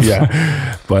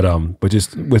 yeah, but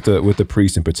just with the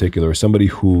priest in particular, somebody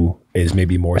who is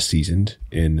maybe more seasoned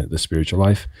in the spiritual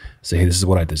life, say, hey, this is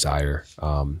what I desire.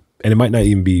 And it might not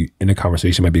even be in a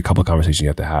conversation, it might be a couple of conversations you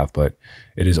have to have, but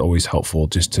it is always helpful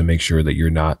just to make sure that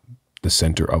you're not the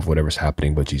center of whatever's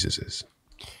happening, but Jesus is.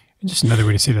 And just another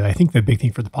way to say that, I think the big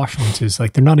thing for the postulants is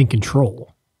like, they're not in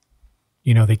control.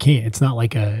 They can't, it's not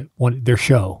like their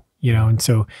show, and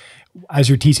so as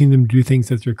you're teaching them to do things,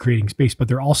 that they're creating space, but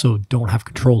they're also don't have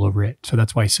control over it. So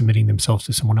that's why submitting themselves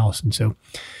to someone else. And so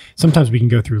sometimes we can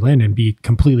go through Lent and be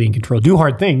completely in control, do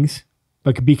hard things,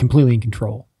 but could be completely in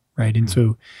control. Right. And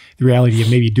so the reality of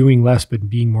maybe doing less, but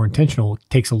being more intentional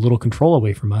takes a little control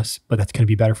away from us, but that's going to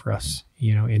be better for us,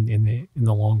 in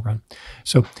the long run.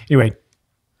 So anyway,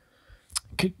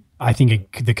 I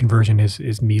think the conversion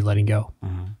is me letting go,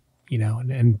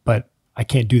 but I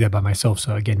can't do that by myself.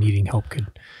 So again, needing help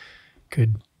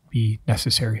could be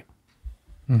necessary.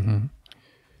 Mm-hmm.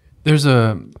 There's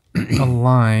a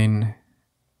line,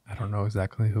 I don't know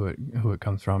exactly who it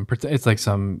comes from. It's like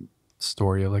some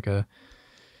story of like a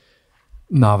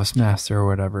novice master or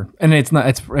whatever. And I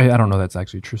don't know that's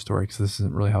actually a true story, because this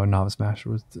isn't really how a novice master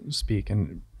would speak,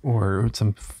 or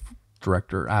some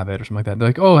director, abbot or something like that. They're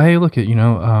like, oh, hey, look at,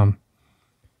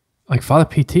 like Father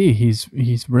PT, he's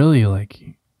really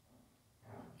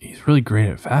great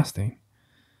at fasting.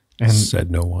 And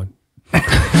said no one.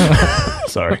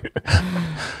 Sorry.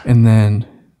 And then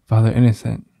Father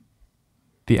Innocent,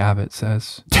 the abbot,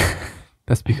 says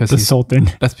that's because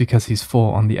that's because he's full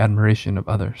on the admiration of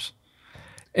others.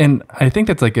 And I think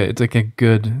that's it's like a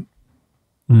good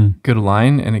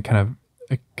line, and it kind of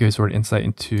a good sort of insight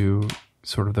into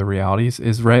sort of the realities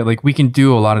is, right? Like, we can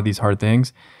do a lot of these hard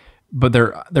things, but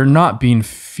they're not being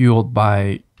fueled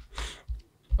by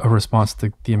a response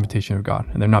to the invitation of God,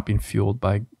 and they're not being fueled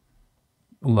by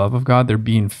love of God. They're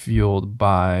being fueled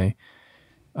by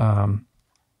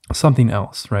something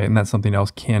else, right? And that something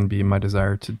else can be my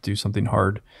desire to do something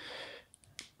hard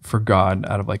for God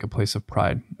out of like a place of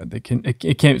pride.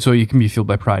 So you can be fueled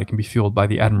by pride. It can be fueled by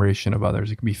the admiration of others.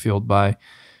 It can be fueled by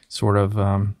sort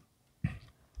of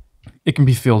it can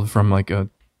be fueled from like a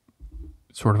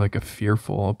sort of like a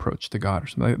fearful approach to God or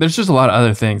something. There's just a lot of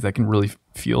other things that can really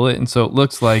fuel it. And so it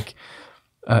looks like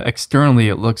externally,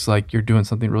 it looks like you're doing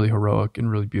something really heroic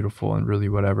and really beautiful and really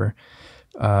whatever,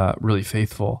 really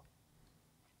faithful.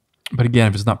 But again,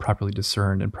 if it's not properly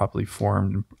discerned and properly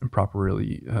formed and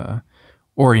properly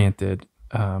oriented,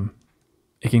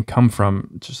 it can come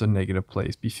from just a negative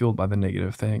place, be fueled by the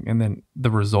negative thing. And then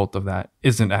the result of that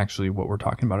isn't actually what we're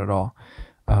talking about at all.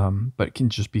 But it can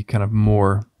just be kind of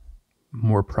more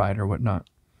pride or whatnot.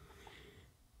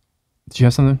 Did you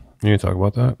have something? You need to talk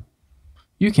about that?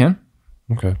 You can.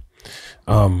 Okay.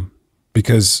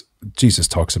 Because Jesus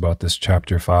talks about this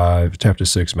chapter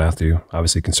 6, Matthew,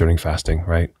 obviously concerning fasting,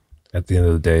 right? At the end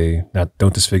of the day,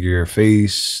 don't disfigure your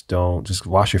face. Don't just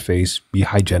wash your face. Be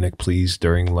hygienic, please,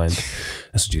 during Lent.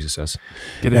 That's what Jesus says.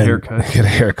 Get a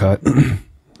haircut.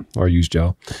 Or use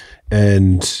gel.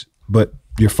 But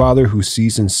your Father who's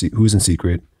in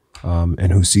secret,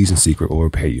 and who sees in secret will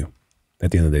repay you.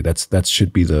 At the end of the day, that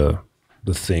should be the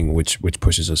the thing which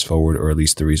pushes us forward, or at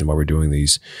least the reason why we're doing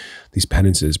these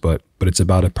penances. But it's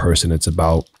about a person. It's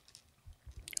about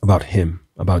him,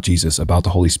 about Jesus, about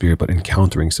the Holy Spirit, but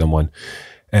encountering someone.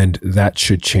 And that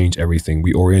should change everything.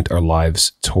 We orient our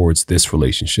lives towards this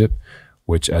relationship,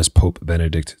 which, as Pope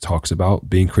Benedict talks about,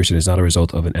 being Christian is not a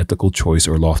result of an ethical choice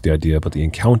or lofty idea, but the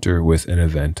encounter with an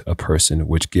event, a person,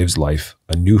 which gives life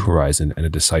a new horizon and a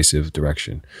decisive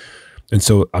direction. And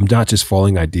so I'm not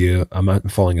falling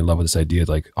in love with this idea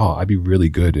like, oh, I'd be really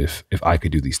good if I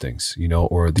could do these things,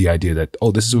 or the idea that,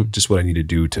 oh, this is just what I need to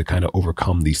do to kind of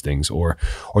overcome these things, or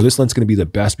this Lent's going to be the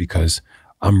best because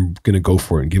I'm going to go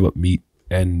for it and give up meat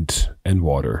and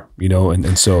water,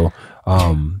 and so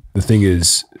the thing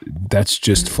is, that's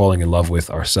just falling in love with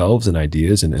ourselves and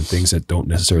ideas and things that don't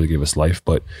necessarily give us life.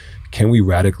 But can we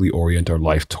radically orient our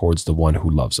life towards the one who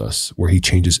loves us, where he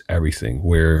changes everything,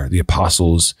 where the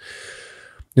apostles'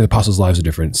 lives are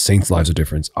different, saints' lives are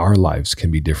different, our lives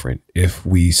can be different if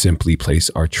we simply place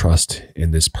our trust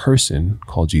in this person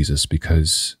called Jesus,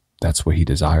 because that's what he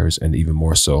desires. And even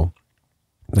more so,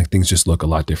 like, things just look a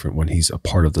lot different when he's a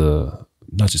part of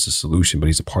not just a solution, but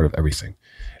he's a part of everything.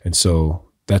 And so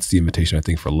that's the invitation, I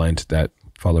think, for Lent that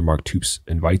Father Mark Toups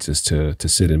invites us to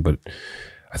sit in. But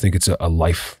I think it's a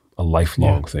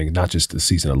lifelong thing, not just the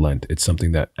season of Lent. It's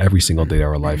something that every single day of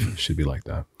our life should be like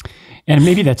that. And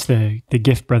maybe that's the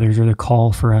gift, brothers, or the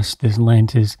call for us this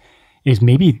Lent is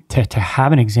maybe to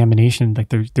have an examination. Like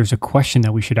there's a question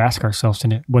that we should ask ourselves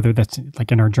in it, whether that's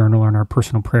like in our journal or in our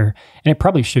personal prayer. And it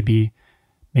probably should be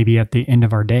maybe at the end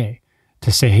of our day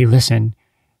to say, hey, listen,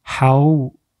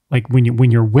 how, like when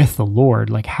you're with the Lord,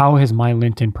 like how has my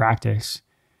Lenten practice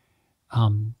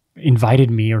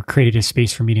invited me or created a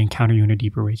space for me to encounter you in a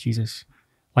deeper way, Jesus?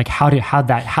 Like how did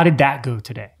that go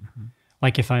today? Mm-hmm.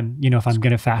 Like if I'm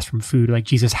going to fast from food, like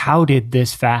Jesus, how did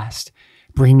this fast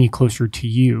bring me closer to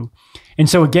you? And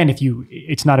so again,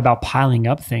 it's not about piling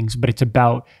up things, but it's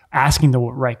about asking the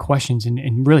right questions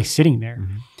and really sitting there.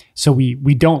 Mm-hmm. So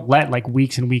we don't let like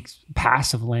weeks and weeks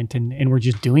pass of Lent and we're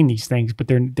just doing these things, but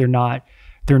they're not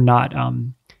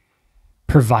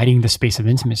providing the space of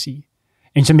intimacy.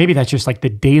 And so maybe that's just like the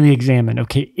daily examine.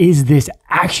 Okay, is this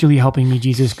actually helping me,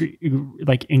 Jesus,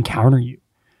 like encounter you?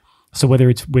 So whether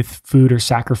it's with food or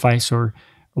sacrifice or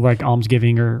like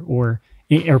almsgiving or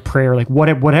prayer, like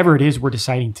whatever it is we're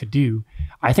deciding to do,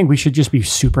 I think we should just be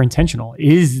super intentional.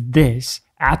 Is this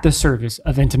at the service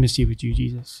of intimacy with you,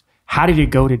 Jesus? How did it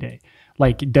go today?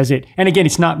 Like, does it? And again,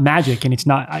 it's not magic, and it's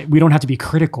not. We don't have to be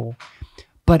critical,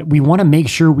 but we want to make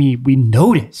sure we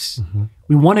notice. Mm-hmm.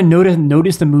 We want to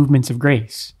notice the movements of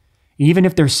grace, even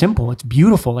if they're simple. It's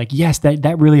beautiful. Like, yes,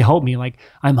 that really helped me. Like,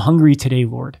 I'm hungry today,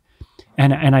 Lord,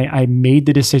 and I made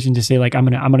the decision to say, like, I'm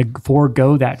gonna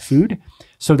forego that food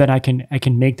so that I can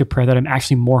make the prayer that I'm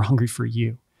actually more hungry for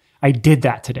you. I did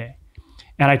that today,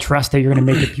 and I trust that you're gonna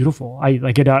make it beautiful. I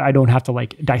don't have to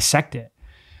like dissect it.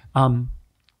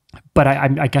 But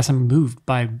I guess I'm moved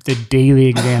by the daily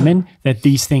examine that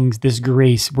these things, this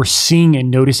grace, we're seeing and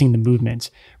noticing the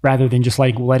movements rather than just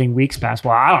like letting weeks pass.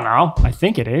 Well, I don't know. I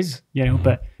think it is,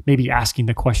 but maybe asking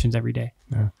the questions every day.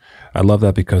 Yeah. I love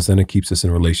that because then it keeps us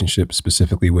in relationship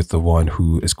specifically with the one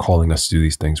who is calling us to do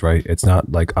these things, right? It's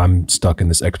not like I'm stuck in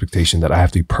this expectation that I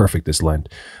have to be perfect this Lent.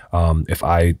 If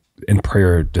I in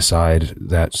prayer decide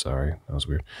that, sorry, that was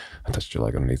weird. I touched your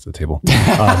leg underneath the table.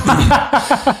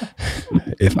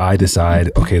 If I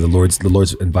decide, okay, the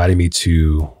Lord's inviting me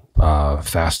to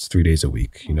fast 3 days a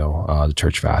week, the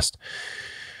church fast.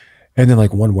 And then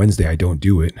like one Wednesday, I don't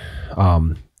do it.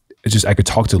 It's just, I could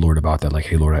talk to the Lord about that. Like,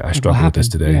 hey, Lord, I struggle with this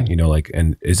today, yeah.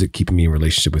 And is it keeping me in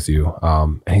relationship with you?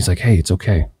 And he's like, hey, it's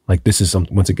okay. Like, this is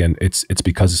once again, it's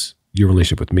because your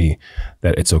relationship with me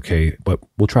that it's okay, but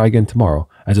we'll try again tomorrow.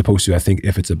 As opposed to, I think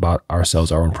if it's about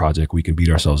ourselves, our own project, we can beat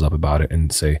ourselves up about it and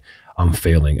say, I'm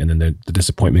failing. And then the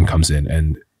disappointment comes in.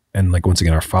 And like, once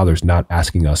again, our Father's not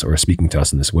asking us or speaking to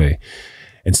us in this way.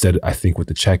 Instead, I think with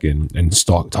the check-in and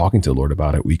talking to the Lord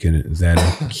about it, we can then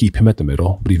keep him at the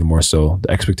middle. But even more so,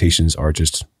 the expectations are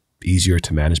just easier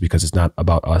to manage because it's not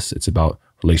about us. It's about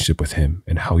relationship with him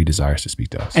and how he desires to speak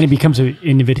to us. And it becomes an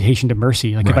invitation to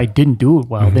mercy. Like, right. If I didn't do it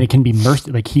well, then it can be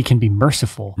like he can be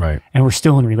merciful. Right. And we're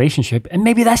still in relationship. And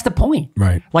maybe that's the point.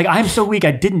 Right. Like, I'm so weak,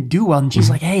 I didn't do well. And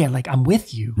she's like, hey, like, I'm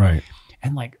with you. Right.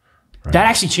 And like, that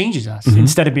actually changes us.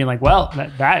 Instead of being like, well,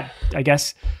 that I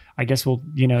guess we'll,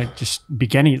 just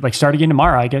start again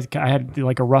tomorrow. I guess I had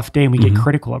like a rough day and we get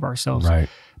critical of ourselves. Right.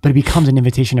 But it becomes an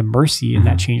invitation of mercy and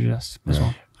that changes us as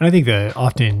well. And I think that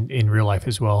often in real life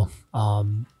as well,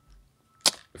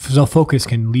 self-focus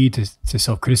can lead to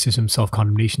self-criticism,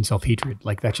 self-condemnation, self-hatred.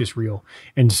 Like, that's just real.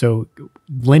 And so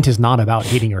Lent is not about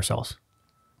hating ourselves.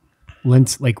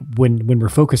 Lent's like when we're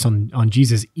focused on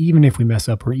Jesus, even if we mess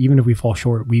up or even if we fall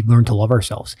short, we learn to love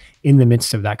ourselves in the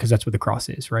midst of that, because that's what the cross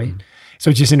is, right? So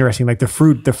it's just interesting. Like the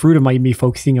fruit of me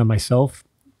focusing on myself,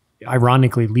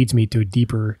 ironically, leads me to a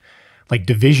deeper like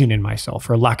division in myself,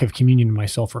 or lack of communion in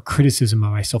myself, or criticism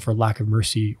of myself, or lack of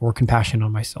mercy or compassion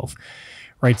on myself,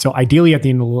 right? So ideally, at the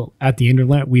end of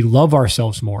Lent, we love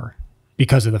ourselves more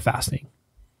because of the fasting.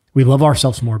 We love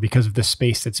ourselves more because of the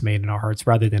space that's made in our hearts,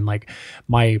 rather than like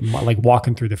my like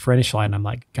walking through the finish line. I'm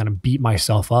like kind of beat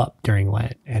myself up during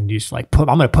Lent and just like I'm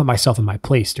going to put myself in my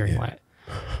place during Lent.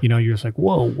 You know, you're just like,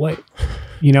 whoa, what?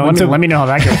 You know, let me know how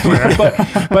that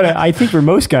goes. but I think for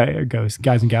most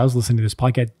guys and gals listening to this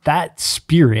podcast, that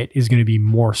spirit is going to be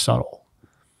more subtle.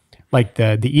 Like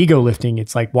the ego lifting,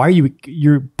 it's like, why are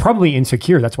you're probably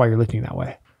insecure. That's why you're lifting that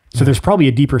way. So there's probably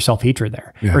a deeper self-hatred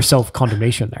there, or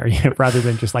self-condemnation there, you know, rather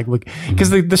than just like, look, because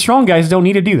the strong guys don't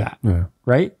need to do that,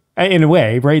 right? In a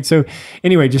way, right? So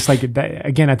anyway, just like that,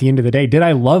 again, at the end of the day, did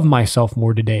I love myself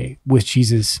more today with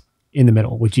Jesus in the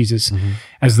middle, with Jesus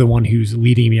as the one who's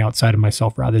leading me outside of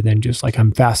myself, rather than just like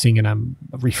I'm fasting and I'm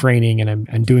refraining and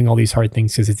I'm doing all these hard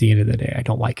things because at the end of the day, I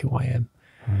don't like who I am.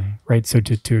 Right. So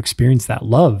to experience that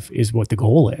love is what the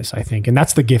goal is, I think. And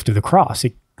that's the gift of the cross.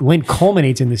 Lent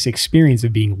culminates in this experience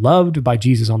of being loved by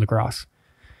Jesus on the cross.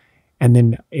 And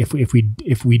then if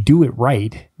we do it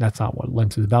right, that's not what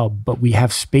Lent is about, but we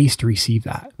have space to receive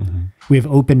that. We have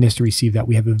openness to receive that.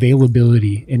 We have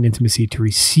availability and intimacy to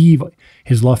receive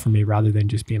his love for me, rather than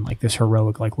just being like this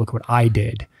heroic, like, look what I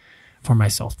did for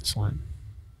myself this Lent.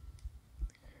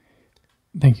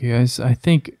 Thank you, guys. I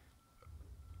think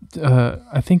what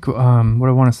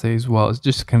I want to say as well is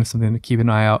just kind of something to keep an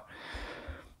eye out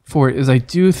for, is I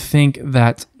do think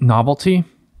that novelty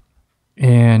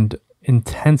and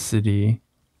intensity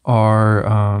are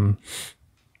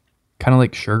kind of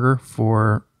like sugar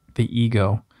for the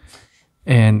ego,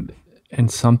 and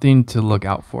something to look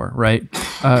out for, right?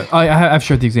 I've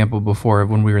shared the example before of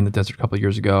when we were in the desert a couple of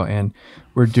years ago, and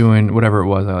we're doing whatever it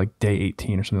was, like day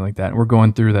 18 or something like that, and we're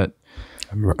going through that.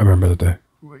 I remember the day.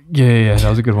 Yeah, that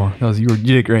was a good one. You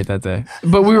did great that day.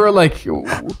 But we were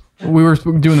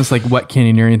doing this like wet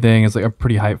canyoneering thing. It's like I'm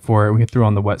pretty hyped for it. We threw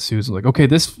on the wetsuits. Like, okay,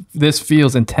 this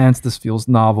feels intense. This feels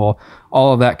novel.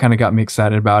 All of that kind of got me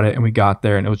excited about it. And we got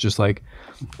there, and it was just like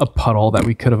a puddle that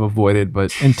we could have avoided,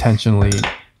 but intentionally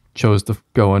chose to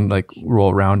go and like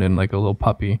roll around in like a little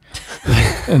puppy.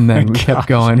 And then we kept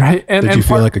going, right? Did you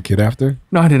feel like a kid after?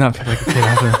 No, I did not feel like a kid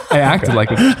after. I acted like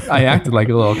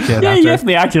a little kid Yeah, after. you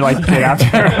definitely acted like a kid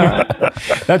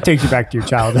after. That takes you back to your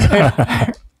childhood.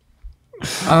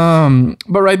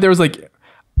 But right, there was like,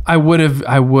 I would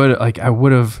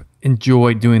have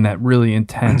enjoyed doing that really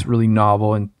intense, really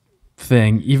novel and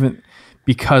thing, even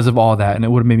because of all that, and it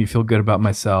would have made me feel good about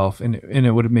myself, and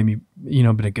it would have made me,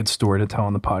 been a good story to tell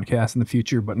on the podcast in the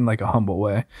future, but in like a humble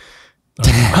way.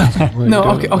 No,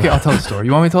 okay, I'll tell the story.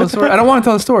 You want me to tell the story? I don't want to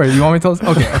tell the story. You want me to tell?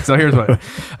 Okay, so here's what.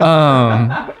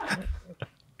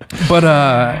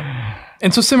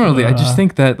 And so similarly, I just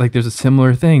think that like there's a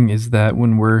similar thing, is that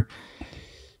when we're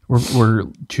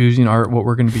choosing what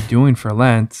we're going to be doing for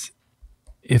Lent,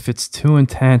 if it's too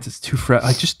intense, it's too fresh,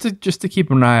 like just to keep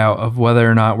an eye out of whether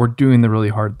or not we're doing the really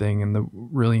hard thing and the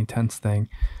really intense thing,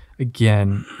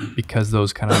 again, because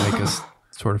those kind of make us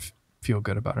sort of feel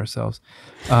good about ourselves.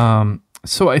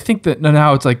 So I think that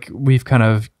now it's like we've kind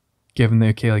of given the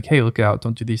okay, like, hey, look out,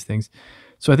 don't do these things.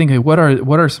 So I think like, what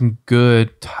are some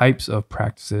good types of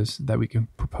practices that we can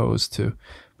propose to?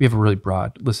 We have a really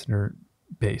broad listener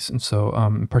base, and so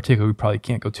in particular, we probably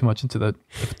can't go too much into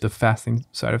the fasting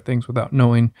side of things without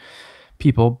knowing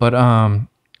people. But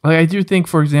like I do think,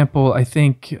 for example, I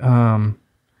think I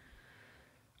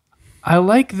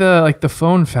like the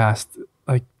phone fast,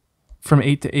 like from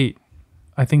 8 to 8.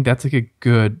 I think that's like a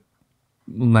good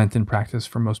Lenten practice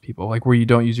for most people, like where you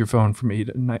don't use your phone from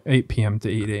 8 p.m. to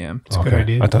 8 a.m. It's a good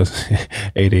idea. I thought it was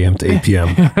 8 a.m. to 8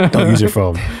 p.m. Don't use your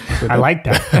phone. I like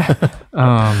that.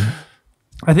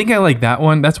 I think I like that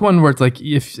one. That's one where it's like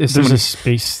if There's a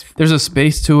space. there's a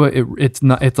space to it. It's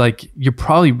not. It's like you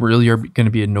probably really are going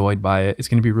to be annoyed by it. It's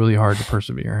going to be really hard to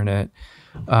persevere in it.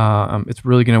 It's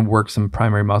really going to work some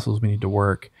primary muscles we need to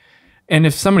work. And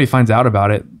if somebody finds out about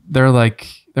it, they're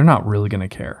not really going to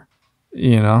care.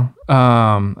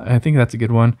 I think that's a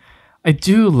good one. I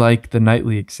do like the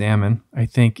nightly examine. I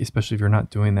think, especially if you're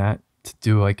not doing that, to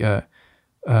do like a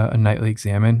nightly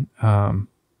examine.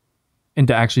 And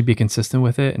to actually be consistent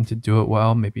with it and to do it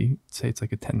well, maybe say it's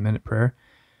like a 10-minute prayer.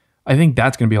 I think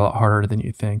that's going to be a lot harder than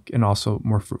you think, and also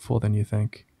more fruitful than you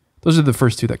think. Those are the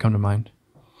first two that come to mind.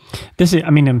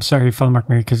 I'm sorry, Father Mark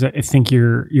Mary, because I think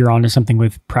you're onto something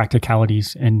with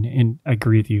practicalities, and I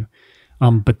agree with you.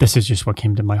 But this is just what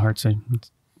came to my heart. So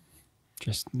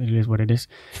it is what it is.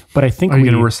 But I think Are you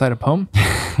going to recite a poem?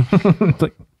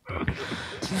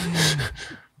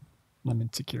 I'm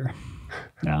insecure.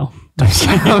 No. Put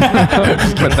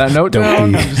that note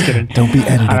down. I'm just kidding. Don't be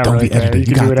edited. Don't be edited.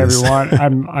 You can do whatever you want.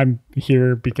 I'm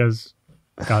here because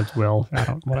God's will.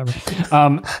 Whatever.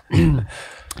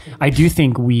 I do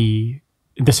think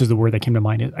this is the word that came to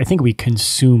mind. I think we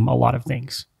consume a lot of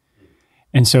things.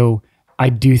 And so I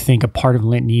do think a part of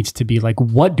Lent needs to be like,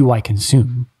 what do I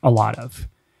consume a lot of?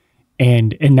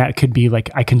 And that could be like,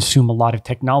 I consume a lot of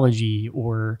technology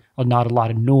or not a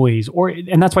lot of noise,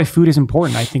 and that's why food is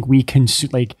important. I think we consume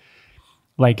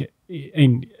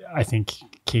and I think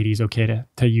Katie's okay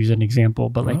to use an example,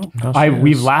 but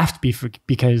we've laughed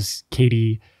because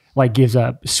Katie like gives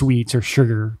up sweets or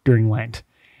sugar during Lent.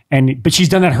 But she's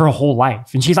done that her whole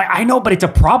life. And she's like, I know, but it's a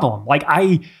problem.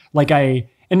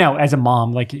 And now as a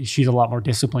mom, like she's a lot more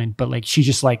disciplined, but like she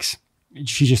just likes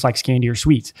candy or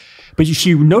sweets. But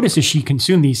she notices she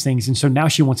consumed these things. And so now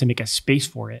she wants to make a space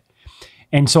for it.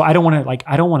 And so I don't want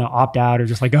to opt out or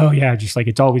just like, oh yeah, just like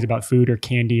it's always about food or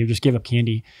candy or just give up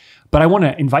candy. But I want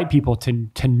to invite people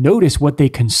to notice what they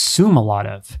consume a lot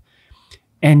of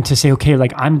and to say, okay,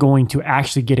 like I'm going to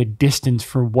actually get a distance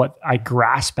for what I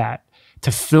grasp at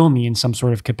to fill me in some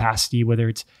sort of capacity, whether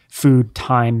it's food,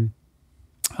 time,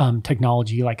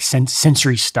 technology, like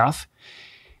sensory stuff.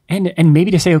 And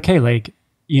maybe to say, okay, like,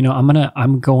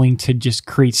 I'm going to just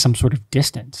create some sort of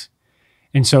distance.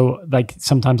 And so like,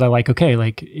 sometimes I like, okay,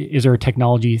 like, is there a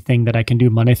technology thing that I can do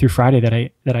Monday through Friday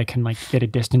that I can like get a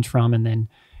distance from? And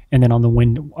then on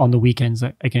the weekends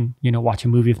I can, watch a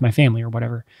movie with my family or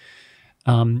whatever.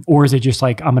 Or is it just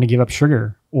like, I'm going to give up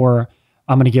sugar, or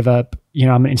I'm going to give up,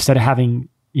 instead of having,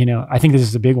 I think this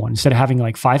is a big one. Instead of having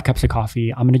like 5 cups of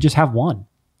coffee, I'm going to just have 1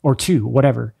 or 2,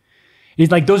 whatever.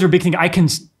 It's like, those are big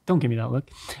things. Don't give me that look.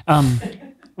 I'm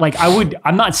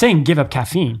not saying give up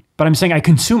caffeine, but I'm saying I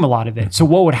consume a lot of it. So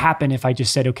what would happen if I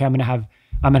just said, okay, I'm going to have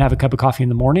a cup of coffee in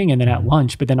the morning and then at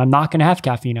lunch, but then I'm not going to have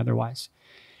caffeine otherwise.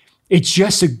 It's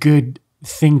just a good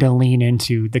thing to lean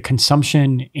into, the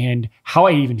consumption and how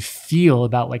I even feel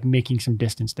about like making some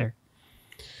distance there.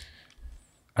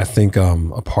 I think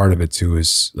a part of it too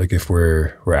is like, if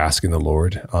we're asking the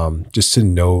Lord, just to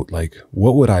know like,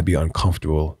 what would I be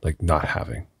uncomfortable like not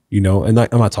having, and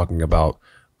I'm not talking about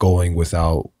going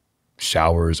without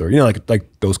showers or,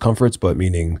 like those comforts, but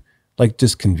meaning like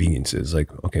just conveniences. Like,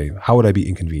 okay, how would I be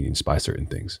inconvenienced by certain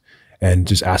things? And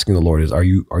just asking the Lord is, are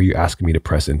you asking me to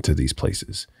press into these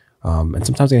places? And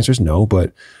sometimes the answer is no,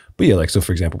 but yeah, like, so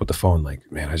for example, with the phone, like,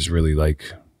 man, I just really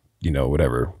like,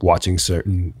 whatever, watching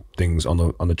certain things on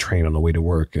the train on the way to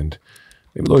work. And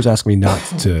maybe the Lord's asking me not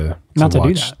to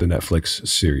watch the Netflix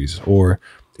series, or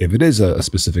if it is a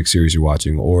specific series you're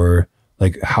watching, or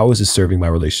like, how is this serving my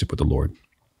relationship with the Lord?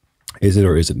 Is it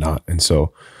or is it not? And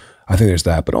so I think there's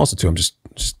that, but also too, I'm just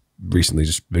recently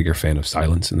just bigger fan of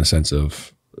silence, in the sense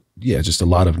of, yeah, just a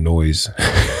lot of noise,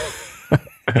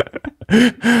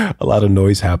 a lot of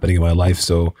noise happening in my life.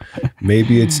 So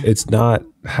maybe it's not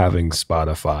having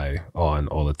Spotify on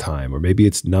all the time, or maybe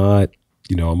it's not,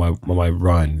 on my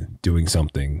run doing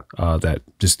something that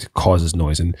just causes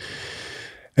noise, and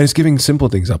it's giving simple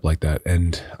things up like that.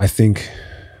 And I think,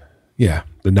 yeah,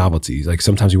 the novelties, like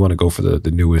sometimes you want to go for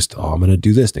the newest, I'm going to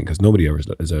do this thing because nobody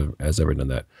has ever done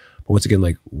that. But once again,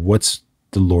 like, what's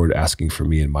the Lord asking for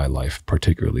me in my life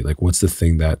particularly? Like, what's the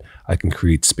thing that I can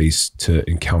create space to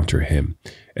encounter him?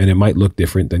 And it might look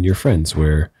different than your friends,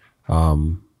 where,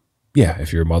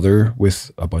 if you're a mother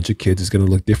with a bunch of kids, it's going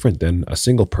to look different than a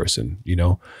single person,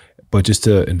 but just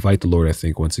to invite the Lord, I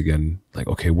think, once again, like,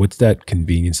 okay, what's that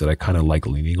convenience that I kind of like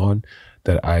leaning on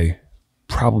that I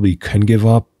probably can give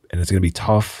up, and it's going to be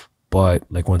tough, but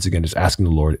like, once again, just asking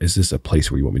the Lord, is this a place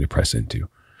where you want me to press into?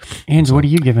 Ange, what are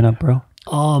you giving up, bro?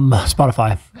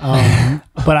 Spotify.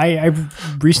 But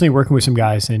I've recently working with some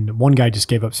guys, and one guy just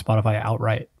gave up Spotify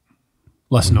outright.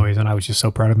 Less noise, and I was just so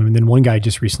proud of him. And then one guy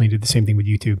just recently did the same thing with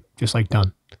YouTube, just like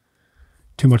done.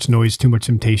 Too much noise, too much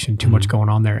temptation, too much going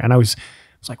on there. And I was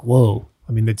like, whoa.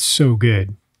 I mean, that's so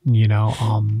good.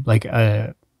 Like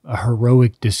a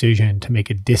heroic decision to make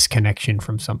a disconnection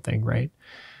from something, right?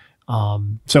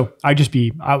 So I just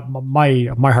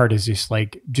my heart is just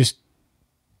like, just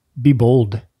be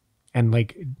bold and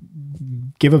like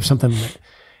give up something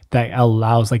that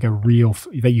allows like a real,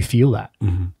 that you feel that.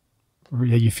 Mm-hmm.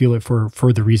 That you feel it for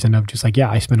the reason of just like, yeah,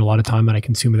 I spend a lot of time and I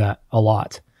consume that a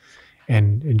lot,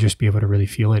 and just be able to really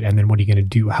feel it. And then what are you going to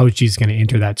do? How is Jesus going to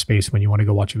enter that space when you want to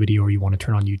go watch a video, or you want to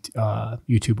turn on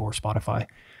YouTube or Spotify?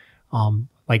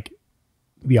 Like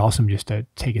it'd be awesome just to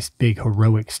take a big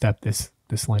heroic step this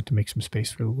Lent to make some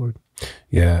space for the Lord.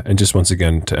 Yeah. And just once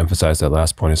again, to emphasize that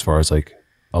last point, as far as like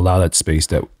allow that space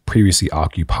that previously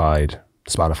occupied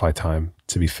Spotify time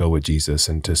to be filled with Jesus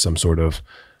and to some sort of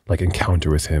like encounter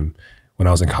with him. When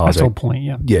I was in college, That's the whole point.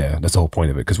 Yeah. Yeah, that's the whole point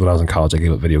of it. Because when I was in college, I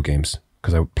gave up video games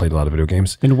because I played a lot of video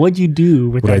games. Then what'd you do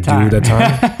with What that time? I do with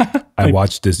that time? I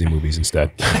watched Disney movies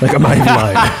instead. Like I'm not even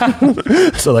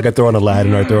lying. So like I throw on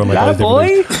Aladdin or I throw on like all these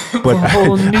different things. But A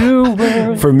whole new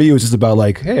world. for me, it was just about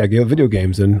like, hey, I gave up video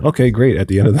games and okay, great. At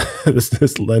the end of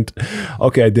this Lent,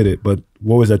 okay, I did it. But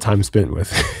what was that time spent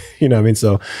with? You know what I mean?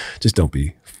 So just don't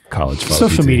be college.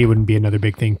 Social media wouldn't be another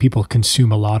big thing. People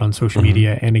consume a lot on social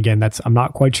media. And again, I'm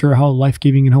not quite sure how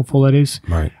life-giving and helpful that is.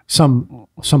 Right. Some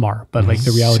are, but like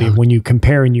the reality of when you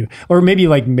compare and or maybe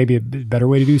a better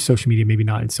way to do social media, maybe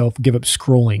not itself, give up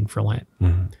scrolling for Lent.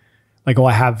 Like, oh,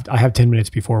 I have 10 minutes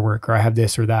before work, or I have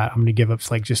this or that. I'm going to give up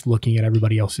like just looking at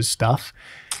everybody else's stuff.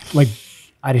 Like,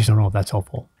 I just don't know if that's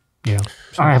helpful. You know?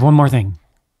 All right, I have one more thing.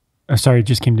 Sorry, it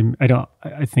just came to me.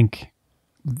 I think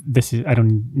I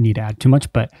don't need to add too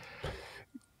much, but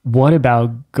what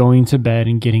about going to bed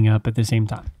and getting up at the same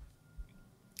time?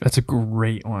 That's a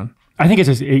great one. I think it's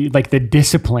just like the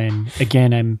discipline.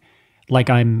 Again,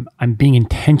 I'm being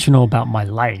intentional about my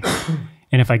life.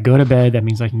 And if I go to bed, that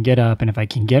means I can get up. And if I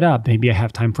can get up, maybe I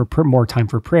have time for more time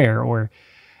for prayer. Or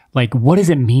like, what does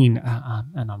it mean? I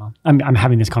don't know. I'm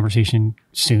having this conversation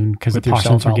soon because the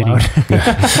postulants are getting the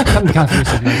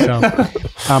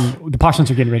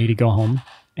postulants are getting ready to go home,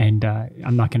 and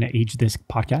I'm not going to age this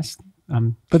podcast.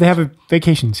 But they have a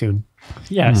vacation soon.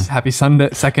 Yes. Happy Sunday,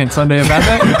 second Sunday of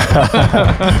Advent.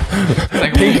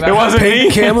 It wasn't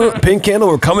Pink Candle.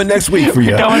 We're coming next week for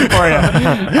you. Coming for you.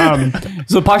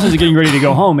 So the postulants are getting ready to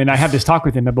go home, and I have this talk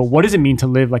with him about what does it mean to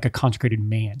live like a consecrated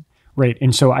man, right?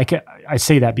 And so I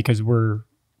say that because we're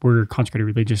consecrated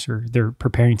religious, or they're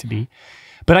preparing to be.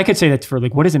 But I could say that for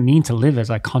like, what does it mean to live as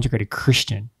a consecrated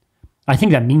Christian? I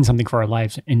think that means something for our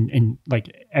lives, and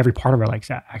like every part of our lives,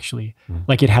 actually,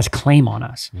 like it has claim on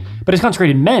us. But as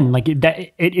consecrated men, like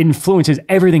it influences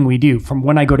everything we do, from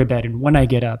when I go to bed and when I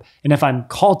get up. And if I'm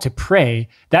called to pray,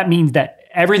 that means that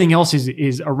everything else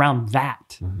is around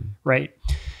that, right?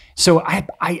 So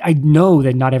I know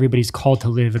that not everybody's called to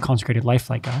live a consecrated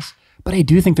life like us, but I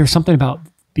do think there's something about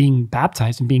being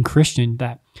baptized and being Christian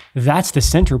that's the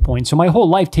center point. So my whole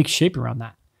life takes shape around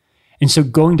that. And so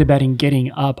going to bed and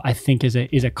getting up, I think is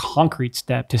a concrete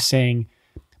step to saying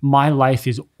my life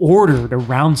is ordered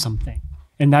around something.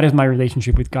 And that is my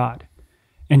relationship with God.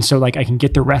 And so like I can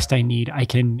get the rest I need. I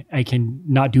can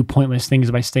not do pointless things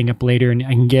by staying up later, and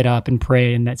I can get up and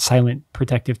pray in that silent,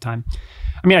 protective time.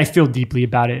 I mean, I feel deeply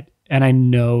about it. And I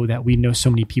know that we know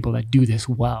so many people that do this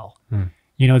well.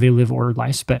 You know, they live ordered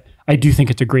lives. But I do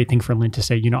think it's a great thing for Lent to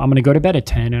say, you know, I'm going to go to bed at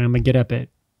 10 and I'm going to get up at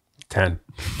 10.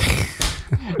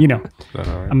 You know,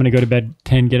 I'm going to go to bed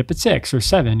 10, get up at 6 or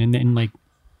 7. And then like,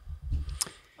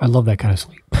 I love that kind of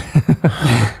sleep.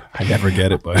 I never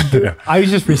get it, but yeah. I was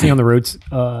just recently on the roads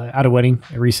at a wedding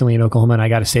recently in Oklahoma, and I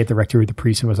got to stay at the rectory with the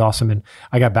priest, and it was awesome. And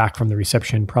I got back from the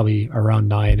reception probably around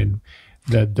 9, and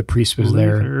the priest was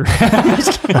there.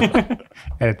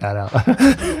 Edit that out.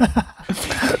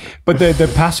 But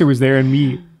the pastor was there, and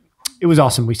it was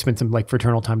awesome. We spent some like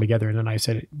fraternal time together, and then I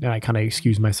said, and I kind of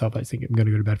excused myself. I think I'm going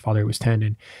to go to bed, Father. It was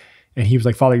 10, and he was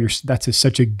like, Father, that's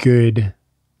such a good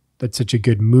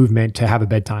movement to have a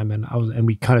bedtime. And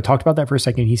we kind of talked about that for a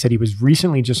second. He said he was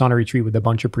recently just on a retreat with a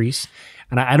bunch of priests,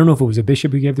 and I don't know if it was a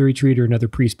bishop who gave the retreat or another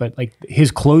priest, but like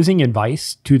his closing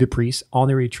advice to the priests on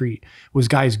the retreat was,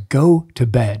 guys, go to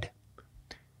bed.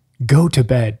 Go to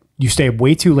bed. You stay up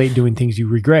way too late doing things you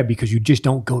regret because you just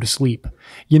don't go to sleep,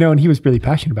 you know? And he was really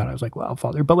passionate about it. I was like, wow,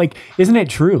 Father, but like, isn't it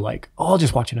true? Like, oh, I'll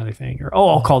just watch another thing, or, oh,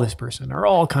 I'll call this person, or,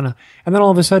 oh, I'll kind of, and then all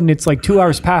of a sudden it's like 2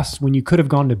 hours past when you could have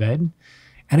gone to bed,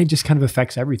 and it just kind of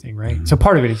affects everything. Right. So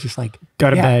part of it is just like, go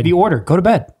to bed, the order, go to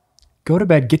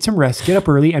bed, get some rest, get up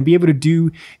early, and be able to do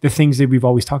the things that we've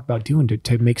always talked about doing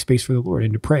to make space for the Lord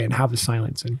and to pray and have the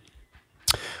silence and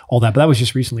all that. But that was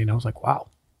just recently, and I was like, wow,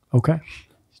 okay.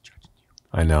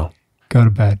 I know. Go to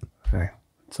bed. Hey,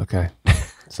 it's okay.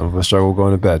 Some of us struggle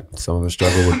going to bed. Some of us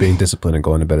struggle with being disciplined and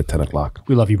going to bed at 10 o'clock.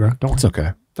 We love you, bro. Don't worry. It's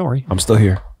okay. Don't worry. I'm still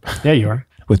here. Yeah, you are.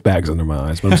 With bags under my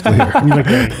eyes, but I'm still here. You look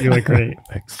great. You look great.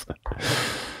 Thanks.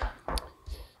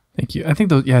 Thank you. I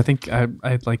think I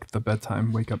like the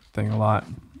bedtime wake up thing a lot.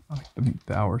 I like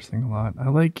the hours thing a lot.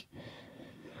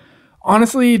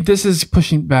 Honestly, this is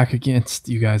pushing back against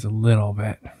you guys a little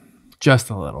bit. Just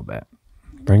a little bit.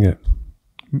 Bring it.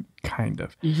 kind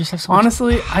of. You just have so much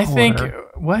Honestly, I think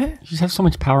power. what? You just have so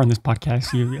much power on this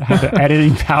podcast. You have the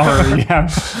editing power. You have.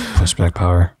 Pushback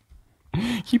power.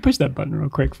 Can you push that button real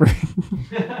quick for?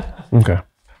 Okay.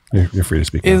 You're free to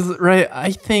speak. now. Is right.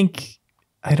 I think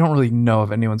I don't really know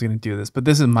if anyone's going to do this, but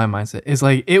this is my mindset. Is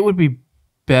like it would be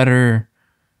better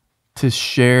to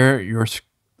share your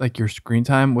screen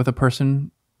time with a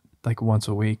person like once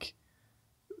a week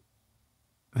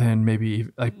than maybe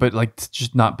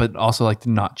but also like to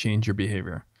not change your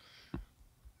behavior.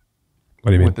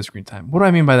 What do you mean? With the screen time? What do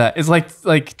I mean by that? Is like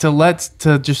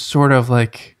to just sort of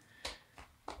like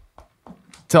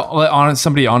to let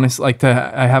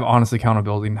I have honest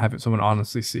accountability and have someone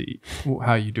honestly see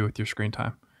how you do with your screen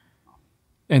time,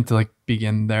 and to like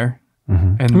begin there,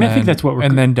 and I think that's what we're.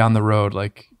 and then down the road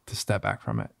like to step back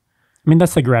from it. I mean,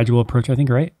 that's the gradual approach. I think,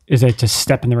 right? Is that to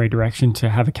step in the right direction, to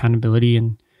have accountability,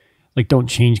 and like don't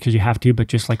change because you have to, but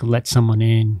just like let someone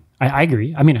in. I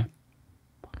agree. I mean,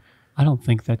 I don't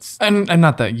think that's and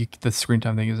not that the screen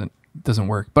time thing doesn't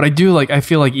work, but I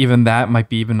feel like even that might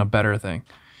be even a better thing.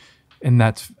 And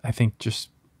that's, I think, just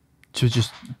to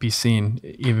just be seen,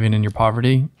 even in your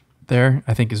poverty there,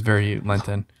 I think is very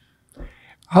Lenten.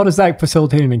 How does that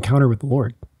facilitate an encounter with the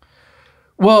Lord?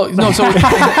 Well, no, so,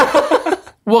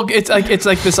 well, it's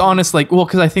like this honest, like, well,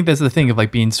 because I think that's the thing of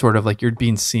like being sort of like you're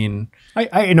being seen.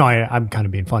 I know I'm kind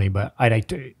of being funny, but I'd like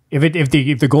to, if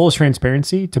the goal is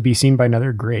transparency, to be seen by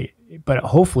another, great. But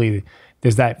hopefully,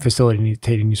 there's that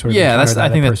facilitating you sort of. Yeah, encounter I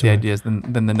think that's the person idea. Is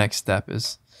then the next step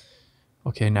is,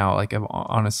 okay, now like I've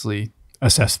honestly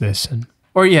assess this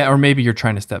or maybe you're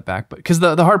trying to step back, but because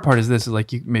the hard part is this is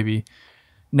like you maybe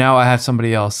now I have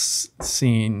somebody else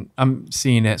I'm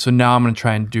seeing it, so now I'm gonna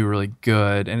try and do really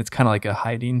good, and it's kind of like a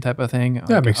hiding type of thing. Yeah,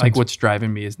 like, makes like sense. what's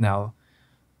driving me is now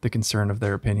the concern of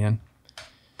their opinion.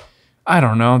 I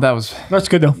don't know. that's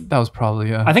good though. That was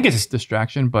probably I think it's.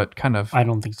 distraction, but kind of. I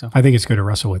don't think so. I think it's good to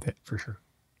wrestle with it for sure.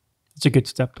 It's a good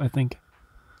step. I think.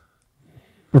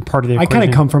 We're part of the. I kind of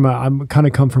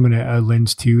equation. come from a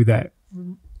lens too that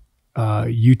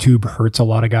YouTube hurts a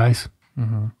lot of guys,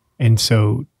 and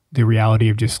so the reality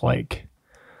of just like,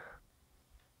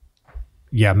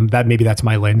 that's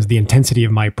my lens. The intensity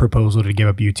of my proposal to give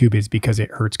up YouTube is because it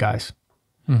hurts guys,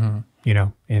 you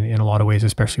know, in a lot of ways,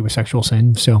 especially with sexual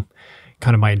sin. So,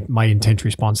 kind of my intense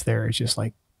response there is just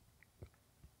like,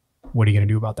 what are you going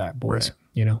to do about that, boys? Right.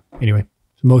 You know. Anyway.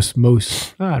 Most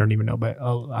I don't even know, but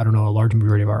I don't know, a large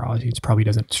majority of our audience probably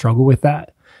doesn't struggle with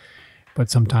that,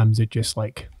 but sometimes it just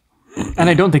like, and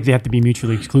I don't think they have to be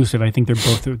mutually exclusive. I think they're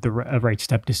both the right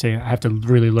step to say I have to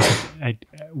really look at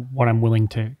what I'm willing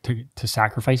to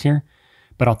sacrifice here,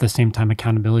 but at the same time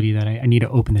accountability that I need to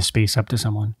open this space up to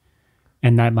someone,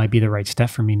 and that might be the right step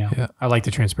for me now. Yeah. I like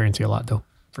the transparency a lot though,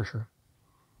 for sure.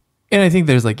 And I think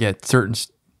there's like certain.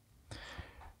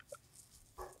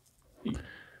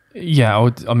 Yeah,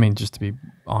 I mean, just to be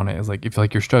on it, is like if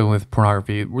like you're struggling with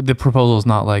pornography, the proposal is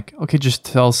not like, okay, just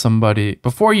tell somebody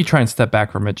before you try and step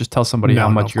back from it. Just tell somebody how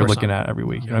much you're looking at every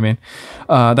week. You know what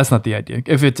I mean? That's not the idea.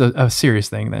 If it's a serious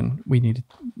thing, then we need a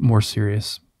more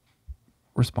serious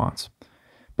response.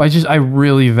 But I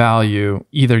really value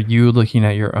either you looking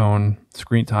at your own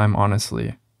screen time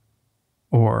honestly,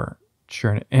 or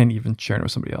sharing it, and even sharing it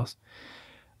with somebody else,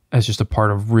 as just a part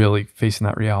of really facing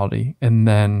that reality, and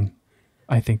then.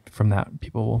 I think from that,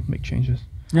 people will make changes.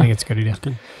 I think it's a good idea.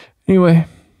 Anyway,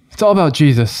 it's all about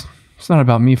Jesus. It's not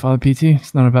about me, Father PT.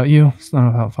 It's not about you. It's not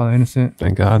about Father Innocent.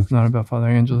 Thank God. It's not about Father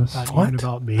Angelus. Not even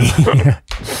about me.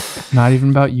 Not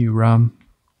even about you, Rom.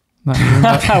 Not even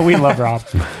about We love Rob.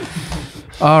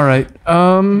 All right.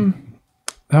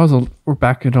 We're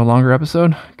back into a longer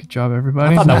episode. Good job,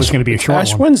 everybody. I thought that was going to be a short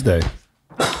Ash one. Wednesday.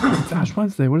 Ash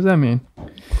Wednesday. What does that mean?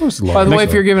 By By the way,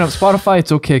 if you're giving up Spotify,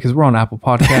 it's okay because we're on Apple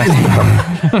Podcasts.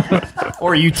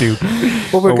 Or YouTube.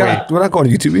 well, we're not going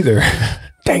to YouTube either.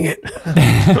 Dang it.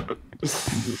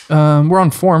 We're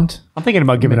on Formed. I'm thinking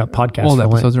about giving up podcasts. Old for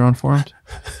Lent. episodes are on Formed.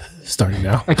 Starting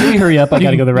now. Can we hurry up? I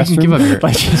got to go to the You can restroom. give up your,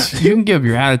 Like, you can give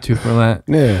your attitude for that.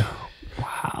 Yeah.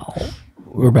 Wow.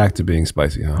 We're back to being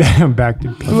spicy, huh? I'm back to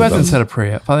Who hasn't said a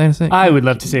prayer yet? Father Innocent? I would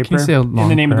love to say a Can you prayer. say a In long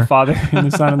the name of the prayer? Father,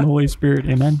 and the Son, and the Holy Spirit.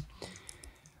 Amen.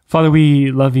 Father,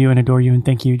 we love you and adore you, and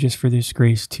thank you just for this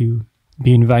grace to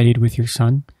be invited with your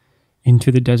Son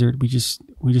into the desert. We just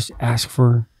ask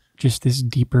for just this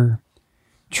deeper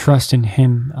trust in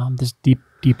him, this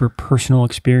deeper personal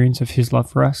experience of his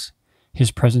love for us,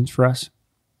 his presence for us.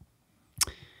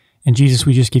 And Jesus,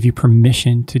 we just give you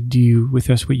permission to do with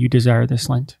us what you desire this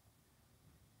Lent.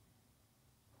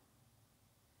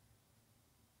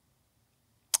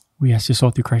 We ask this all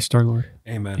through Christ our Lord.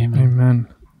 Amen. Amen. Amen.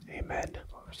 Amen.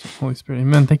 Holy Spirit.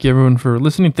 Amen. Thank you, everyone, for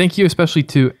listening. Thank you especially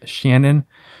to Shannon,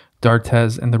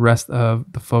 D'Artez, and the rest of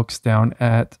the folks down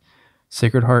at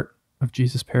Sacred Heart of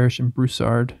Jesus Parish in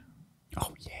Broussard,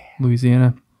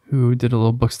 Louisiana, who did a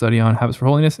little book study on Habits for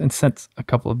Holiness and sent a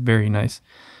couple of very nice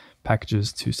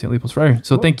packages to St. Leopold's Friary.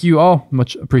 So thank you all.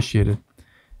 Much appreciated.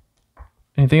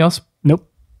 Anything else? Nope.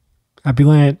 Happy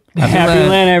Lent. Happy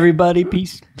Lent, everybody.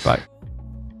 Peace. Bye.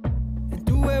 And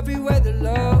do every weather,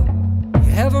 Lord.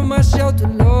 You have on my shelter,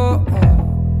 Lord.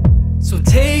 So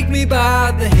take me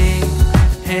by the hand.